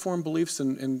fully form beliefs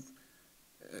and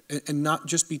not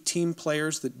just be team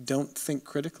players that don't think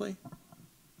critically?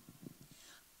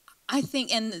 I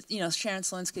think, and Sharon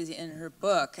Selinsky in her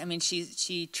book,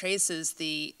 she traces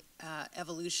the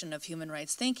evolution of human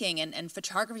rights thinking, and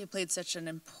photography played such an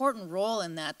important role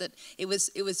in that it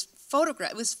was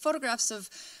photographs of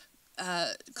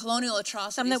colonial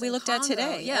atrocities. Some that we looked Congo. at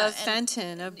today, yeah, of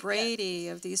Fenton, of Brady,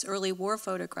 of these early war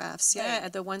photographs. Yeah,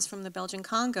 right. The ones from the Belgian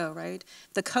Congo, right?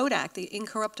 The Kodak, the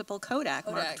incorruptible Kodak.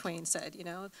 Mark Twain said,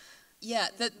 Yeah,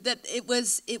 that it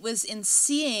was in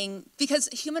seeing, because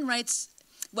human rights.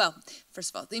 Well,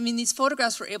 first of all, these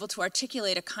photographs were able to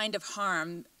articulate a kind of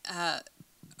harm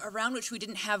around which we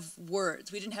didn't have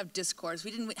words, we didn't have discourse,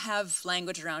 we didn't have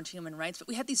language around human rights, but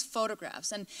we had these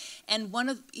photographs, and one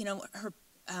of her.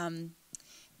 One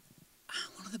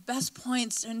of the best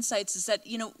insights is that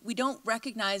we don't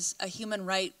recognize a human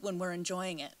right when we're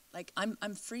enjoying it. Like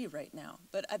I'm free right now,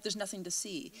 but there's nothing to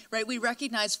see, right? We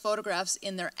recognize photographs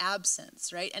in their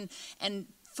absence, right? And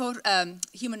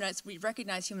human rights, we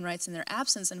recognize human rights in their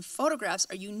absence, and photographs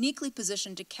are uniquely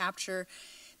positioned to capture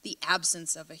the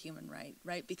absence of a human right,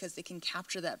 right? Because they can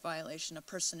capture that violation, a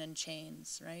person in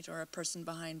chains, right? Or a person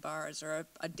behind bars, or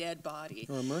a dead body.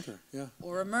 Or a murder, yeah.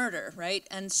 Or a murder, right?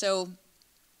 And so,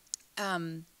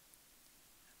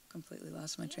 completely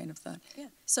lost my train of thought. Yeah.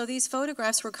 So these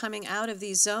photographs were coming out of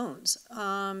these zones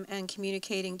and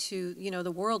communicating to,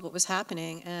 the world what was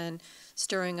happening and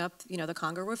stirring up, the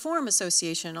Congo Reform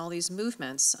Association, all these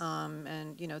movements.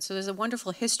 So there's a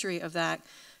wonderful history of that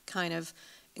kind of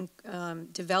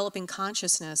developing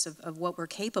consciousness of what we're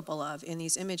capable of in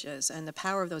these images and the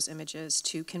power of those images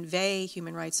to convey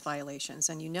human rights violations.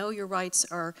 And your rights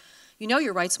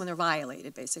when they're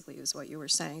violated, basically, is what you were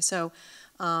saying. So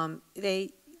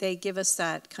they give us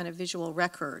that kind of visual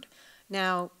record.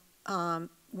 Now,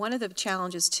 one of the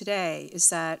challenges today is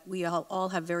that we all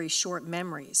have very short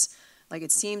memories. Like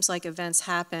it seems like events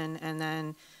happen and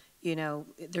then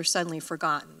they're suddenly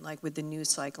forgotten, like with the news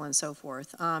cycle and so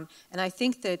forth. And I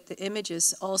think that the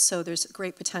images also, there's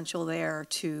great potential there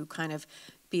to kind of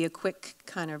be a quick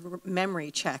kind of memory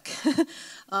check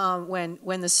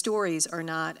when the stories are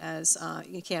not as,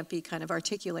 you can't be kind of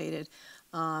articulated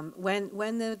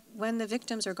When the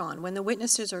victims are gone, when the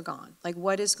witnesses are gone, like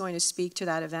what is going to speak to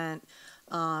that event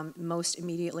most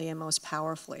immediately and most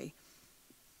powerfully?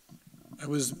 I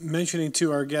was mentioning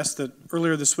to our guest that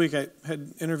earlier this week I had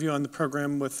an interview on the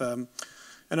program with an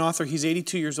author. He's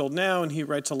 82 years old now, and he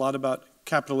writes a lot about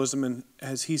capitalism and,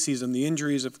 as he sees them, the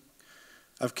injuries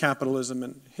of capitalism.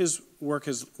 And his work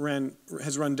has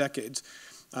run decades,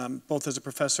 both as a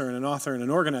professor and an author and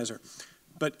an organizer.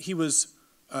 But he was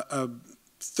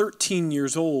 13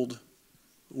 years old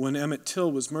when Emmett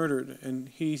Till was murdered, and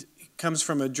he comes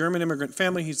from a German immigrant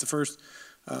family. He's the first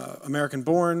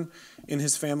American-born in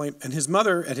his family, and his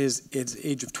mother, at his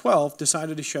age of 12,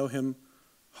 decided to show him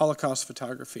Holocaust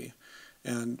photography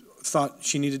and thought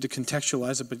she needed to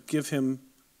contextualize it, but give him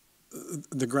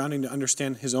the grounding to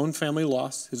understand his own family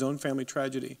loss, his own family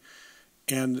tragedy,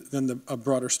 and then a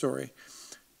broader story.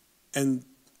 And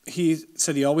he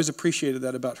said he always appreciated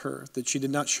that about her, that she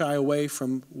did not shy away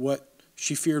from what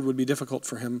she feared would be difficult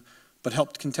for him, but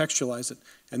helped contextualize it.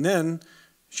 And then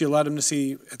she allowed him to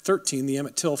see, at 13, the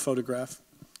Emmett Till photograph.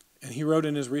 And he wrote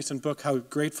in his recent book how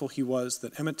grateful he was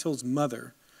that Emmett Till's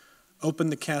mother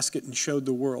opened the casket and showed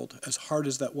the world, as hard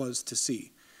as that was to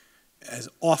see, as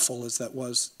awful as that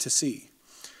was to see.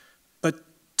 But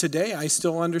today I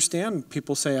still understand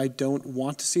people say, I don't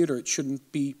want to see it, or it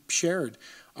shouldn't be shared.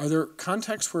 Are there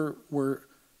contexts where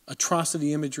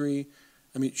atrocity imagery,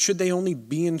 I mean, should they only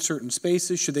be in certain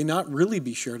spaces? Should they not really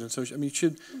be shared in social? I mean,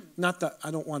 not that I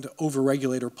don't want to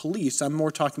overregulate or police. I'm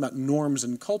more talking about norms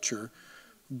and culture.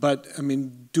 But, I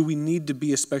mean, do we need to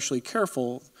be especially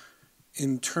careful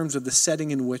in terms of the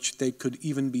setting in which they could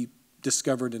even be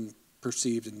discovered and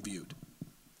perceived and viewed?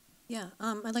 Yeah,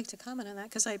 I'd like to comment on that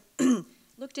because I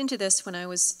looked into this when I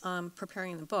was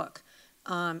preparing the book.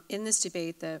 In this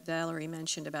debate that Valerie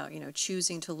mentioned about,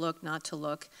 choosing to look, not to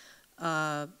look,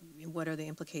 what are the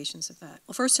implications of that?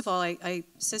 Well, first of all, I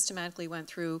systematically went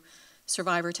through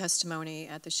survivor testimony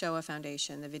at the Shoah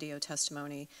Foundation, the video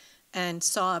testimony, and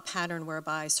saw a pattern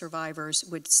whereby survivors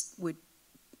would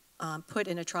put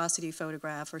an atrocity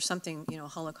photograph or something,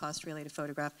 Holocaust-related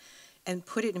photograph, and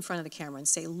put it in front of the camera and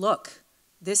say, look,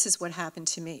 this is what happened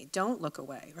to me. Don't look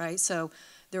away, right? So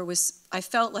I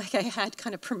felt like I had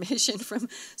kind of permission from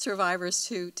survivors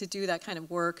to do that kind of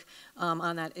work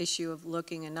on that issue of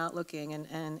looking and not looking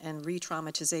and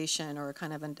re-traumatization, or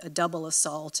kind of a double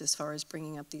assault as far as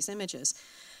bringing up these images.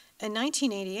 In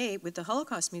 1988, with the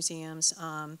Holocaust Museum's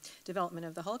development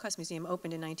of the Holocaust Museum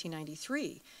opened in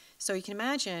 1993. So you can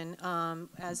imagine,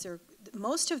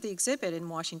 most of the exhibit in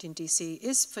Washington, D.C.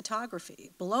 is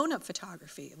photography, blown-up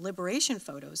photography, liberation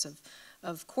photos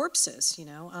of corpses,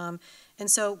 And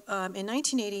so in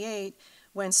 1988,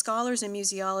 when scholars and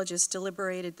museologists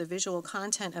deliberated the visual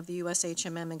content of the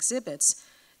USHMM exhibits,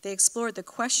 they explored the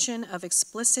question of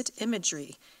explicit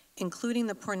imagery, including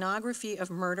the pornography of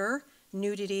murder,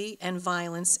 nudity, and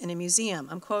violence in a museum.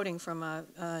 I'm quoting from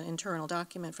an internal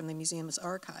document from the museum's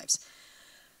archives.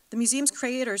 The museum's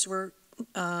creators were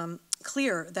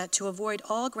clear that to avoid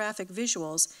all graphic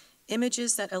visuals,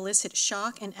 images that elicit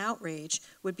shock and outrage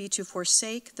would be to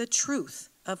forsake the truth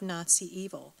of Nazi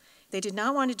evil. They did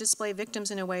not want to display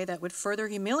victims in a way that would further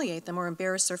humiliate them or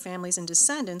embarrass their families and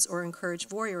descendants or encourage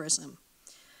voyeurism.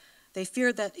 They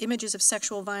feared that images of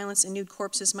sexual violence and nude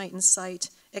corpses might excite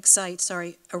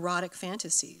erotic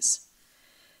fantasies.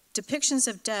 Depictions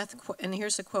of death, and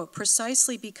here's a quote,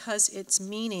 precisely because its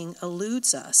meaning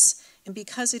eludes us and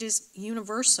because it is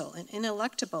universal and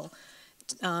ineluctable,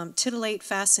 titillate,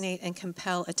 fascinate, and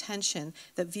compel attention,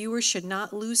 that viewers should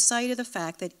not lose sight of the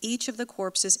fact that each of the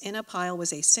corpses in a pile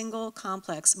was a single,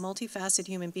 complex, multifaceted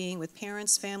human being with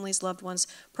parents, families, loved ones,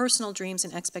 personal dreams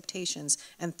and expectations,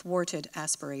 and thwarted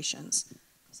aspirations.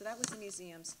 So that was the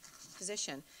museum's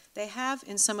position. They have,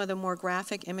 in some of the more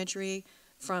graphic imagery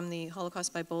from the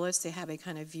Holocaust by Bullets, they have a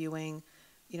kind of viewing,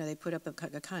 they put up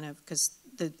a kind of, because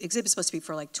the exhibit's supposed to be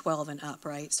for like 12 and up,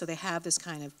 right? So they have this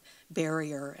kind of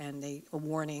barrier and a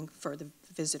warning for the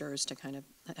visitors to kind of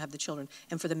have the children,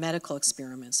 and for the medical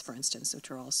experiments, for instance, which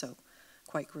are also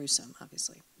quite gruesome,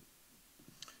 obviously.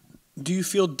 Do you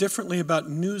feel differently about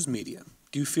news media?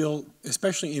 Do you feel,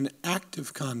 especially in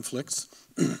active conflicts,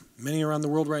 many around the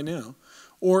world right now,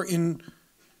 or in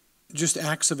just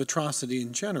acts of atrocity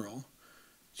in general,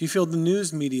 do you feel the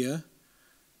news media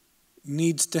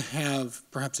needs to have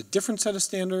perhaps a different set of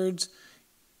standards,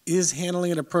 is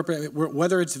handling it appropriately,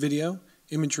 whether it's video,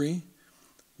 imagery?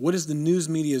 What is the news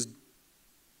media's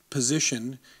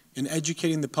position in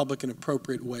educating the public in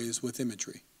appropriate ways with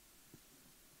imagery?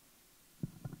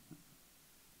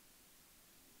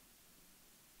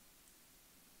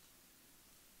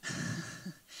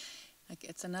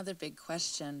 It's another big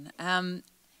question.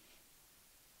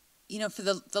 You know, for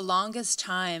the longest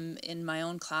time in my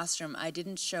own classroom, I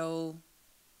didn't show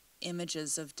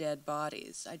images of dead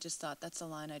bodies. I just thought, that's a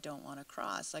line I don't want to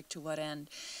cross. Like, to what end?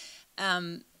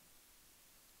 And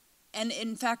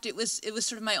in fact, it was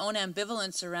sort of my own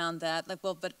ambivalence around that. Like,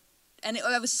 well, but, and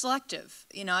I was selective.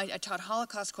 You know, I taught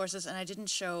Holocaust courses, and I didn't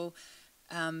show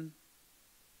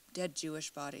dead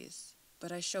Jewish bodies,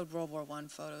 but I showed World War I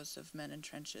photos of men in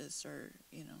trenches, or,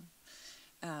 you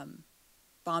know,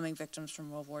 bombing victims from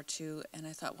World War II, and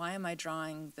I thought, why am I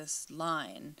drawing this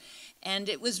line? And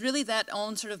it was really that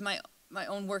own sort of my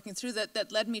own working through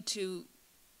that led me to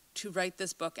write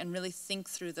this book and really think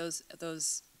through those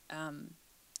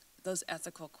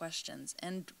ethical questions.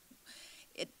 And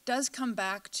it does come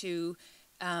back to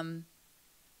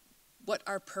what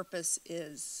our purpose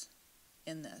is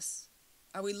in this.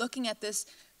 Are we looking at this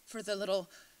for the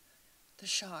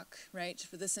shock, right?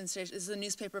 For this sensation, is the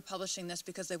newspaper publishing this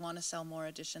because they want to sell more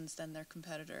editions than their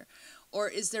competitor? Or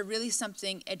is there really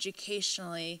something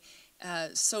educationally,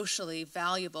 socially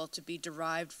valuable to be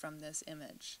derived from this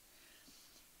image?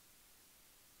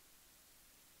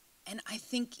 And I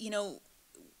think, you know,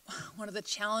 one of the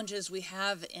challenges we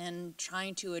have in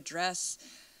trying to address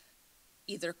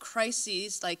either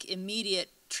crises, like immediate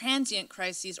transient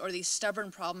crises, or these stubborn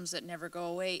problems that never go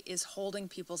away, is holding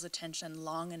people's attention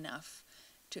long enough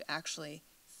to actually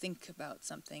think about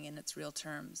something in its real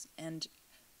terms. And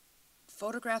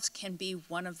photographs can be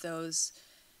one of those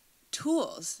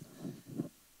tools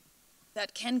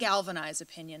that can galvanize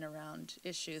opinion around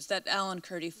issues. That Alan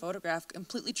Kurdi photograph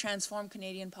completely transformed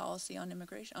Canadian policy on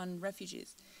immigration, on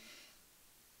refugees.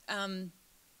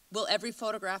 Will every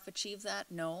photograph achieve that?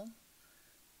 No.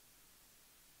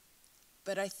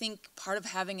 But I think part of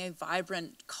having a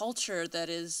vibrant culture that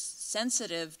is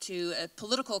sensitive to a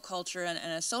political culture and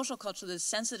a social culture that is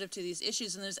sensitive to these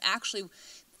issues, and is actually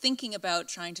thinking about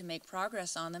trying to make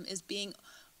progress on them, is being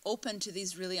open to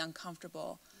these really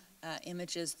uncomfortable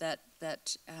images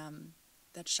that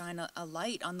shine a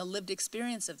light on the lived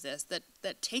experience of this,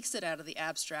 that takes it out of the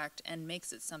abstract and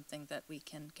makes it something that we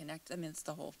can connect. I mean, it's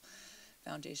the whole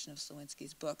foundation of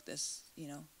Slowinski's book, this, you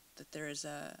know, that there is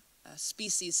a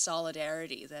species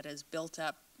solidarity that is built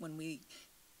up when we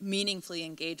meaningfully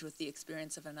engage with the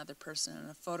experience of another person, and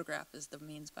a photograph is the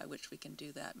means by which we can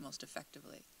do that most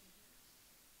effectively.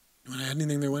 You want to add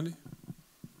anything there, Wendy?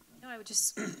 No, I would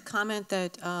just comment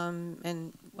that,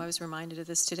 and I was reminded of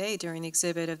this today during the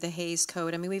exhibit of the Hays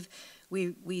Code. I mean,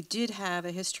 we did have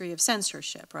a history of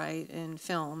censorship, right, in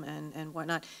film and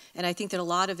whatnot. And I think that a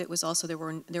lot of it was also there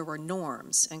were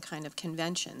norms and kind of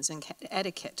conventions and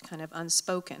etiquette, kind of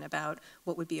unspoken, about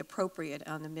what would be appropriate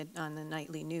on the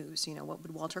nightly news. You know, what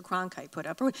would Walter Cronkite put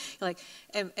up, or like,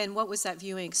 and what was that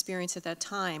viewing experience at that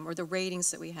time, or the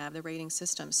ratings that we have, the rating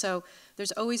system. So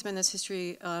there's always been this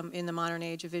history in the modern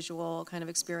age of visual kind of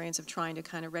experience of trying to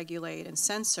kind of regulate and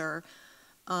censor,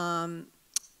 and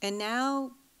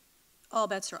now all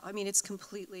bets are, I mean, it's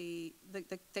completely,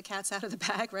 the cat's out of the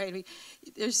bag, right? I mean,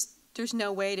 there's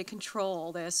no way to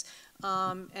control this.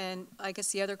 And I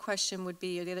guess the other question would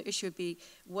be, or the other issue would be,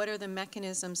 what are the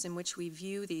mechanisms in which we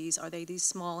view these? Are they these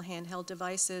small handheld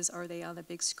devices? Are they on the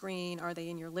big screen? Are they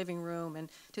in your living room? And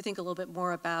to think a little bit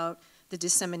more about the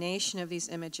dissemination of these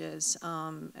images,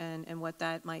 and what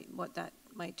that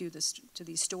might do to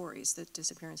these stories, the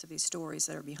disappearance of these stories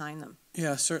that are behind them.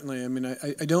 Yeah, certainly. I mean,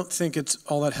 I don't think it's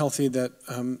all that healthy that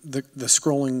the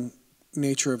scrolling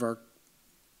nature of our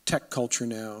tech culture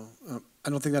now, I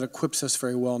don't think that equips us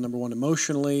very well, number one,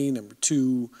 emotionally, number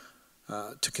two,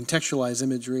 to contextualize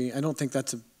imagery. I don't think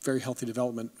that's a very healthy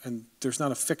development, and there's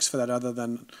not a fix for that other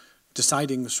than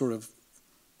deciding sort of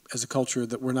as a culture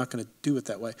that we're not going to do it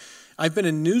that way. I've been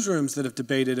in newsrooms that have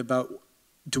debated about,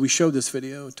 do we show this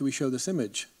video? Do we show this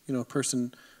image? You know, a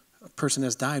person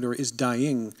has died or is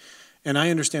dying. And I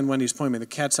understand Wendy's point. I mean, the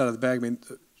cat's out of the bag. I mean,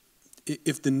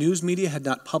 if the news media had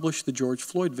not published the George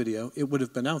Floyd video, it would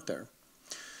have been out there.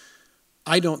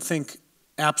 I don't think,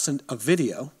 absent a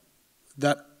video,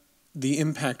 that the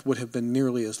impact would have been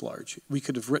nearly as large. We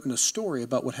could have written a story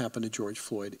about what happened to George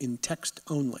Floyd in text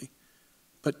only,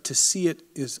 but to see it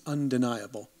is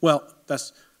undeniable. Well,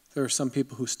 there are some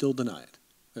people who still deny it.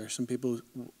 There are some people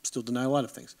who still deny a lot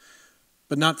of things,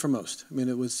 but not for most. I mean,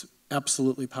 it was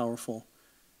absolutely powerful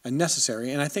and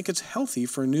necessary, and I think it's healthy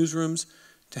for newsrooms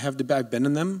to have debate. I've been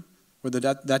in them where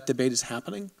that debate is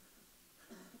happening,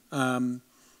 and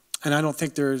I don't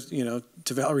think there's, you know,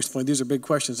 to Valerie's point, these are big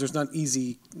questions. There's not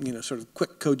easy, you know, sort of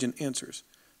quick, cogent answers.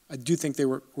 I do think they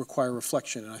require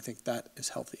reflection, and I think that is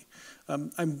healthy.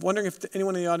 I'm wondering if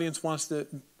anyone in the audience wants to,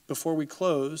 before we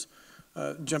close,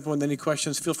 jump in with any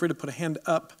questions, feel free to put a hand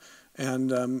up,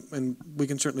 and we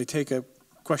can certainly take a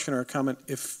question or a comment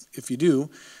if you do.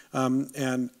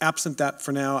 And absent that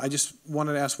for now, I just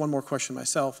wanted to ask one more question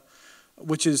myself,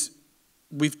 which is,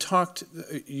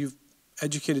 you've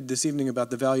educated this evening about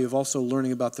the value of also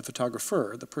learning about the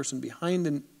photographer, the person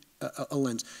behind a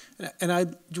lens. And I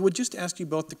would just ask you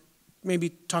both to maybe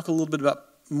talk a little bit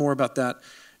more about that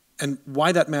and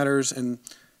why that matters and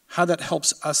how that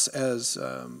helps us as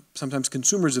sometimes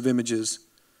consumers of images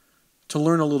to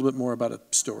learn a little bit more about a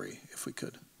story, if we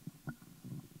could.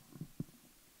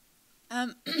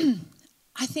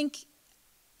 I think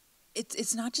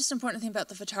it's not just important to think about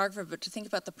the photographer, but to think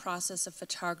about the process of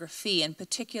photography, and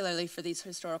particularly for these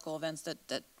historical events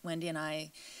that Wendy and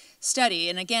I study.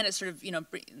 And again, it's sort of,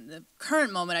 in the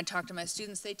current moment, I talk to my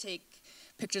students, they take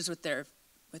pictures with their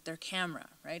camera,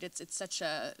 right? It's such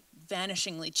a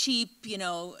vanishingly cheap,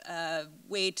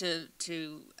 way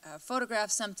to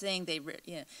photograph something. They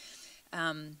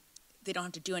don't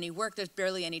have to do any work. There's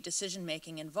barely any decision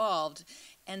making involved,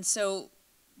 and so.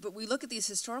 But we look at these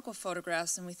historical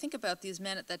photographs and we think about these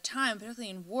men at that time, particularly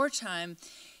in wartime.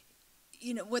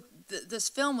 This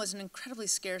film was an incredibly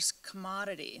scarce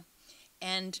commodity,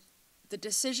 and the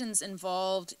decisions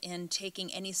involved in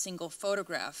taking any single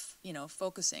photograph,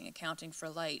 focusing, accounting for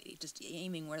light, just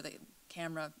aiming where the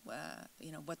camera,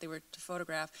 what they were to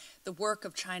photograph, the work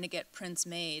of trying to get prints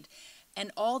made,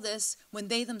 and all this when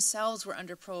they themselves were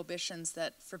under prohibitions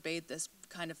that forbade this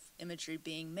kind of imagery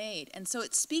being made. And so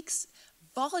it speaks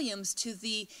volumes to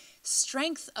the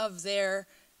strength of their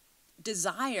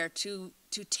desire to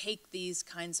take these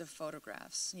kinds of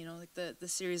photographs. Like the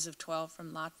series of 12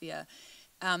 from Latvia.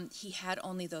 He had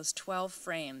only those 12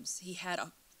 frames.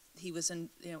 It was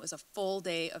a full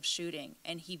day of shooting,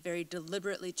 and he very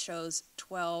deliberately chose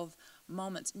 12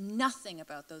 moments. Nothing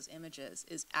about those images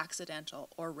is accidental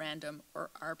or random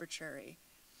or arbitrary.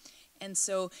 And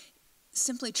so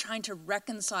simply trying to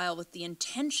reconcile with the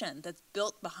intention that's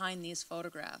built behind these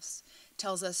photographs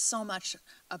tells us so much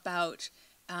about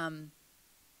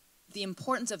the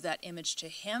importance of that image to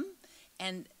him,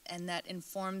 and that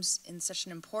informs in such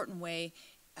an important way,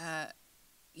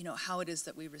 how it is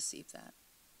that we receive that.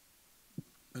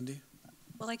 Wendy?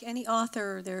 Well, like any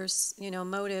author, there's,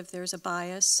 motive, there's a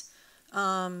bias.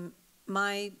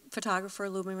 My photographer,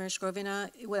 Ravine,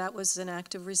 that was an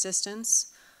act of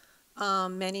resistance.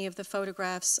 Many of the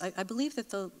photographs, I believe that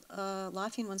the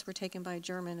Latvian ones were taken by a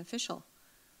German official.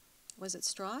 Was it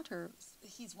Straught or?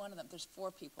 He's one of them. There's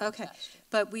 4 people. Okay,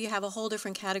 but we have a whole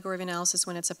different category of analysis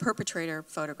when it's a perpetrator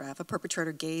photograph, a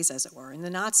perpetrator gaze, as it were. And the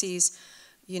Nazis,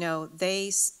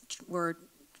 they were,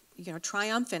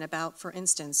 triumphant about, for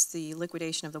instance, the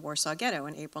liquidation of the Warsaw Ghetto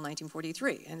in April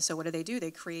 1943. And so what do?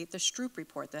 They create the Stroop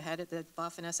Report. The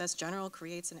Waffen-SS general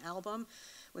creates an album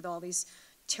with all these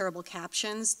terrible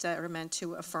captions that are meant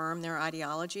to affirm their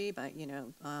ideology, but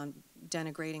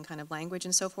denigrating kind of language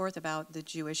and so forth about the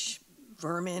Jewish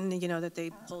vermin, that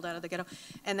they pulled out of the ghetto,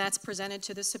 and that's presented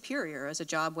to the superior as a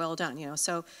job well done.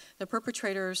 So the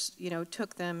perpetrators,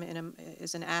 took them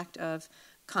as an act of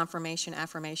confirmation,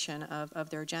 affirmation of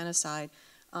their genocide.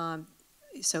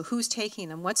 So who's taking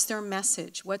them? What's their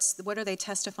message? What are they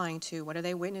testifying to? What are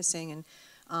they witnessing?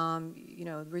 And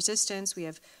resistance. We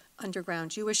have underground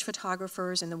Jewish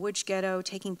photographers in the Łódź ghetto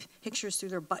taking pictures through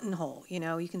their buttonhole.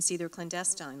 You can see they're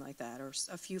clandestine like that, or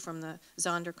a few from the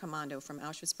Sonderkommando from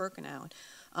Auschwitz-Birkenau.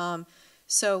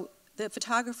 So the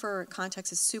photographer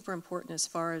context is super important as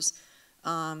far as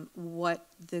what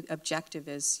the objective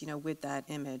is, with that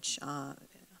image.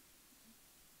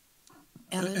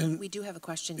 Ellen, we do have a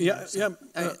question here. Is that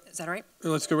all right?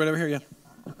 Let's go right over here, yeah.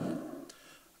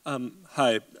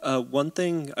 Hi. One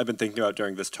thing I've been thinking about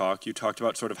during this talk, you talked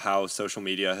about sort of how social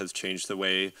media has changed the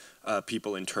way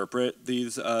people interpret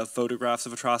these photographs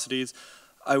of atrocities.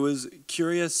 I was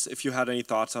curious if you had any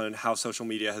thoughts on how social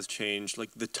media has changed,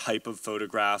 like the type of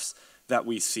photographs that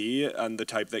we see and the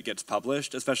type that gets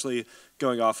published, especially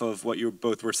going off of what you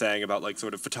both were saying about like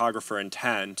sort of photographer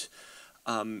intent.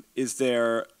 Is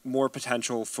there more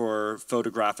potential for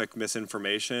photographic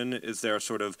misinformation? Is there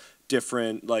sort of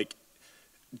different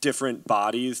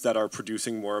bodies that are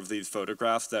producing more of these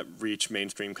photographs that reach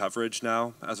mainstream coverage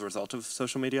now as a result of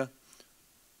social media?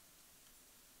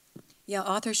 Yeah,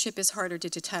 authorship is harder to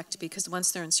detect because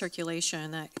once they're in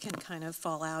circulation, that can kind of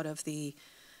fall out of the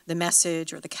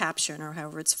message or the caption or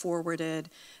however it's forwarded.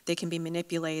 They can be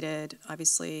manipulated.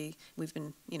 Obviously, we've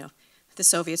been, the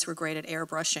Soviets were great at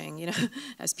airbrushing, you know,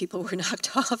 as people were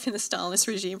knocked off in the Stalinist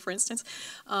regime, for instance.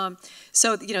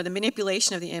 So, you know, the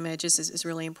manipulation of the image is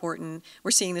really important.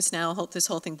 We're seeing this now, this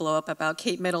whole thing blow up about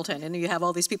Kate Middleton, and you have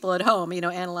all these people at home, you know,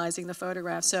 analyzing the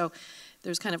photograph. So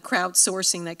there's kind of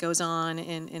crowdsourcing that goes on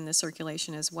in the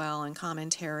circulation as well, and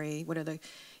commentary. What are the,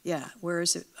 where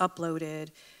is it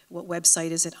uploaded? What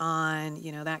website is it on?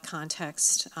 You know, that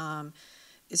context.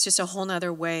 It's just a whole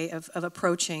nother way of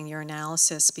approaching your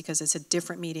analysis, because it's a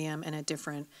different medium and a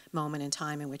different moment in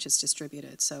time in which it's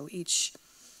distributed. So each,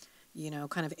 you know,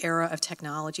 kind of era of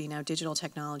technology, now digital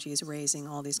technology, is raising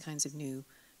all these kinds of new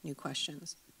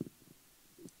questions.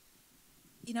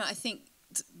 You know, I think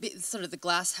sort of the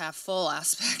glass half full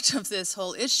aspect of this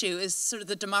whole issue is sort of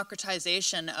the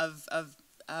democratization of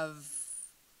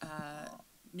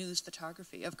news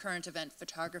photography, of current event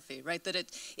photography, right? That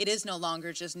it is no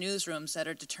longer just newsrooms that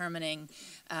are determining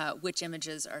which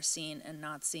images are seen and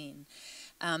not seen.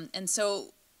 And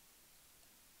so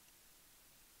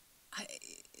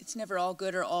it's never all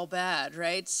good or all bad,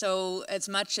 right? So as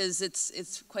much as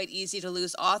it's quite easy to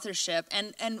lose authorship,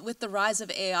 and with the rise of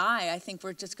AI, I think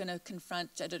we're just going to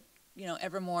confront at a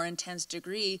ever more intense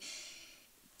degree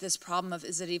this problem of,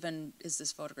 is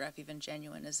this photograph even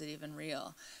genuine? Is it even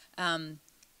real?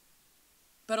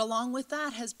 But along with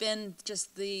that has been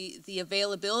just the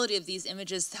availability of these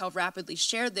images, how rapidly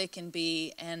shared they can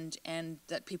be, and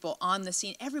that people on the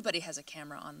scene, everybody has a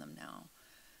camera on them now,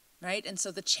 right? And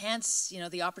so the chance,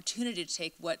 the opportunity to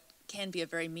take what can be a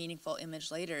very meaningful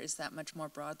image later is that much more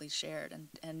broadly shared.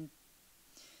 And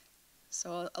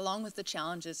so along with the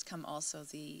challenges come also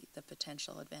the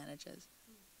potential advantages.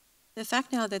 The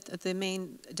fact now that the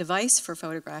main device for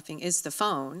photographing is the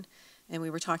phone, and we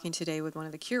were talking today with one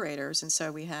of the curators, and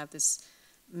so we have this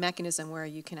mechanism where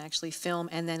you can actually film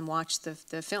and then watch the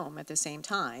film at the same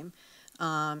time.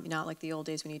 Not like the old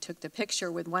days when you took the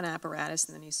picture with one apparatus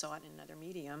and then you saw it in another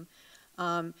medium.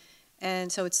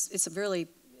 And so it's a really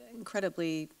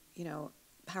incredibly,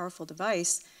 powerful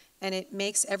device, and it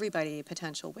makes everybody a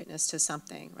potential witness to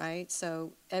something, right?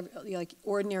 So like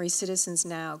ordinary citizens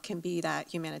now can be that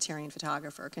humanitarian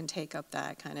photographer, can take up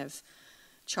that kind of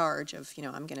charge of,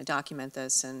 I'm going to document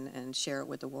this and share it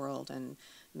with the world, and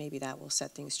maybe that will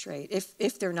set things straight if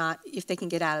they can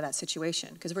get out of that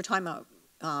situation, because we're talking about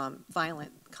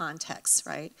violent contexts,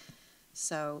 right?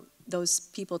 So those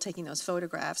people taking those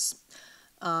photographs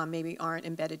maybe aren't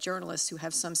embedded journalists who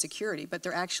have some security, but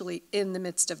they're actually in the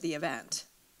midst of the event.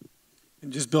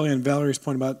 And just building on Valerie's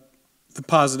point about the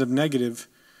positive negative,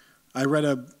 I read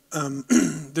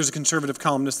there's a conservative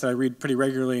columnist that I read pretty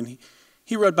regularly, and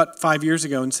he wrote about 5 years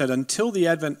ago and said, until the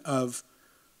advent of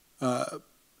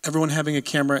everyone having a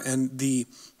camera and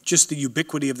just the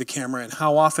ubiquity of the camera and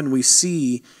how often we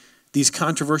see these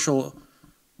controversial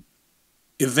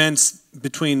events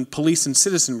between police and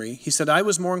citizenry, he said, I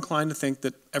was more inclined to think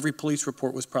that every police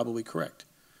report was probably correct.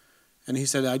 And he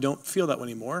said, I don't feel that way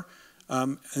anymore.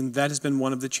 And that has been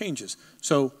one of the changes.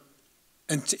 So,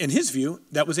 and in his view,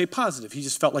 that was a positive. He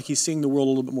just felt like he's seeing the world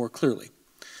a little bit more clearly.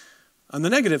 On the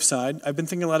negative side, I've been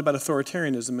thinking a lot about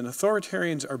authoritarianism, and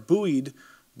authoritarians are buoyed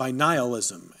by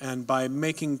nihilism and by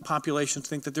making populations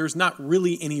think that there's not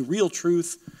really any real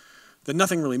truth, that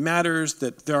nothing really matters,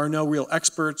 that there are no real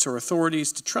experts or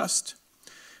authorities to trust,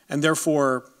 and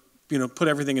therefore, put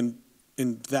everything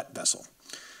in that vessel.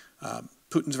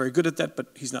 Putin's very good at that, but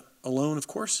he's not alone, of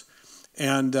course.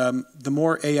 And the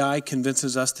more AI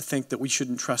convinces us to think that we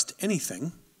shouldn't trust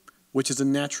anything, which is a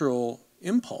natural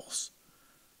impulse,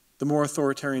 the more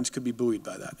authoritarians could be buoyed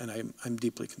by that, and I'm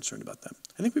deeply concerned about that.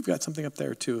 I think we've got something up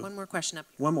there, too. One more question up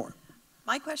here. One more.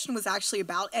 My question was actually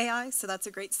about AI, so that's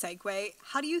a great segue.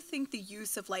 How do you think the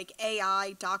use of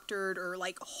AI doctored or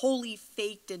wholly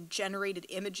faked and generated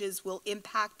images will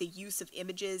impact the use of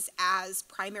images as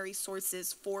primary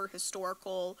sources for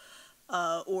historical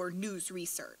or news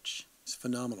research? It's a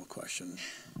phenomenal question.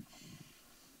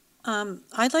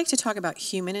 I'd like to talk about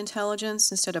human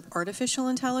intelligence instead of artificial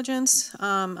intelligence.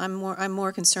 I'm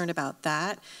more concerned about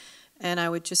that, and I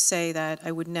would just say that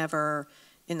I would never,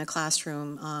 in the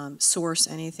classroom, source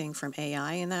anything from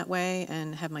AI in that way,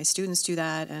 and have my students do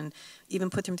that, and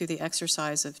even put them through the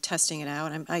exercise of testing it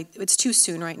out. It's too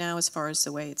soon right now as far as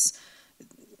the way it's,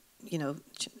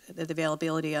 the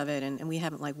availability of it, and we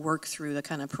haven't worked through the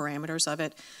kind of parameters of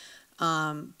it.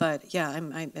 But yeah,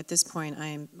 at this point,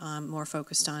 I'm more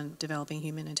focused on developing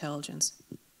human intelligence.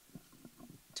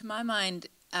 To my mind,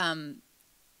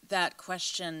 that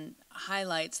question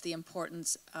highlights the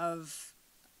importance of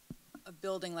a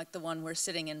building like the one we're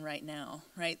sitting in right now,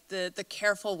 right? The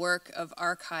careful work of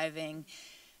archiving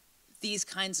these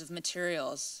kinds of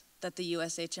materials that the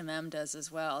USHMM does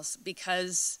as well,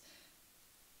 because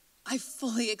I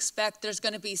fully expect there's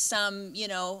going to be some,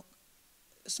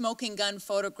 smoking gun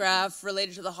photograph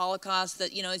related to the Holocaust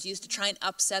that, is used to try and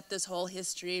upset this whole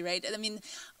history, right? I mean,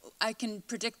 I can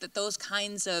predict that those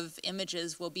kinds of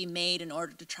images will be made in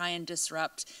order to try and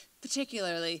disrupt,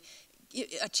 particularly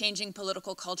a changing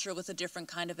political culture with a different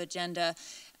kind of agenda.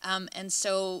 And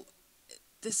so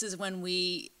this is when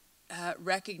we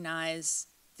recognize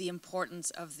the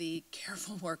importance of the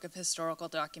careful work of historical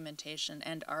documentation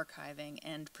and archiving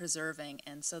and preserving,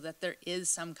 and so that there is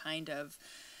some kind of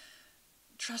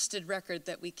trusted record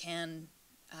that we can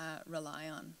rely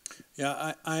on.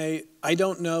 Yeah, I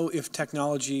don't know if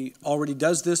technology already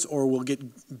does this or will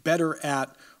get better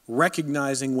at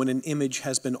recognizing when an image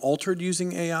has been altered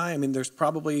using AI. I mean, there's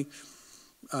probably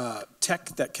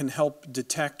tech that can help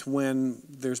detect when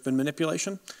there's been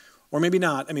manipulation, or maybe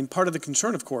not. I mean, part of the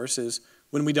concern, of course, is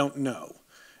when we don't know.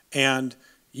 And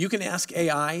you can ask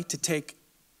AI to take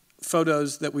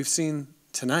photos that we've seen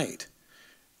tonight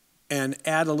and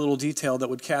add a little detail that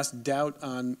would cast doubt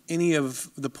on any of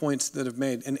the points that have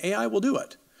made, and AI will do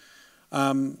it.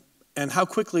 And how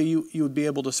quickly you would be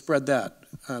able to spread that.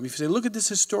 If you say, look at this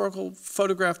historical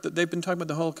photograph that they've been talking about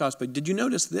the Holocaust, but did you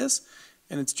notice this?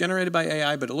 And it's generated by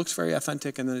AI, but it looks very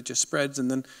authentic, and then it just spreads, and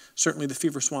then certainly the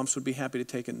fever swamps would be happy to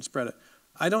take it and spread it.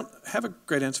 I don't have a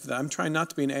great answer for that. I'm trying not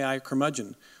to be an AI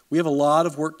curmudgeon. We have a lot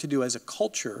of work to do as a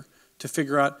culture to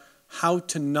figure out how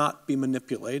to not be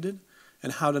manipulated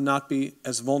and how to not be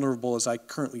as vulnerable as I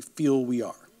currently feel we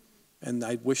are. And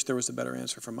I wish there was a better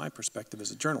answer from my perspective as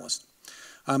a journalist.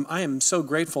 I am so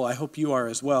grateful, I hope you are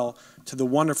as well, to the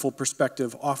wonderful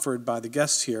perspective offered by the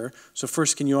guests here. So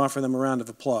first, can you offer them a round of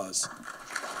applause?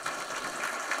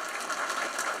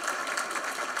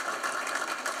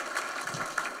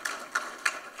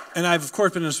 And I've, of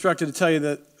course, been instructed to tell you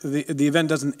that the event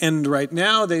doesn't end right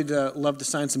now. They'd love to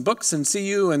sign some books and see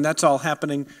you, and that's all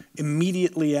happening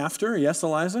immediately after. Yes,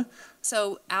 Eliza?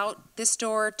 So out this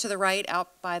door to the right,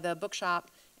 out by the bookshop,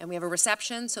 and we have a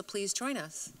reception, so please join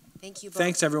us. Thank you both.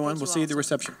 Thanks, everyone. Thank you We'll see you at the all.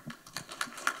 reception.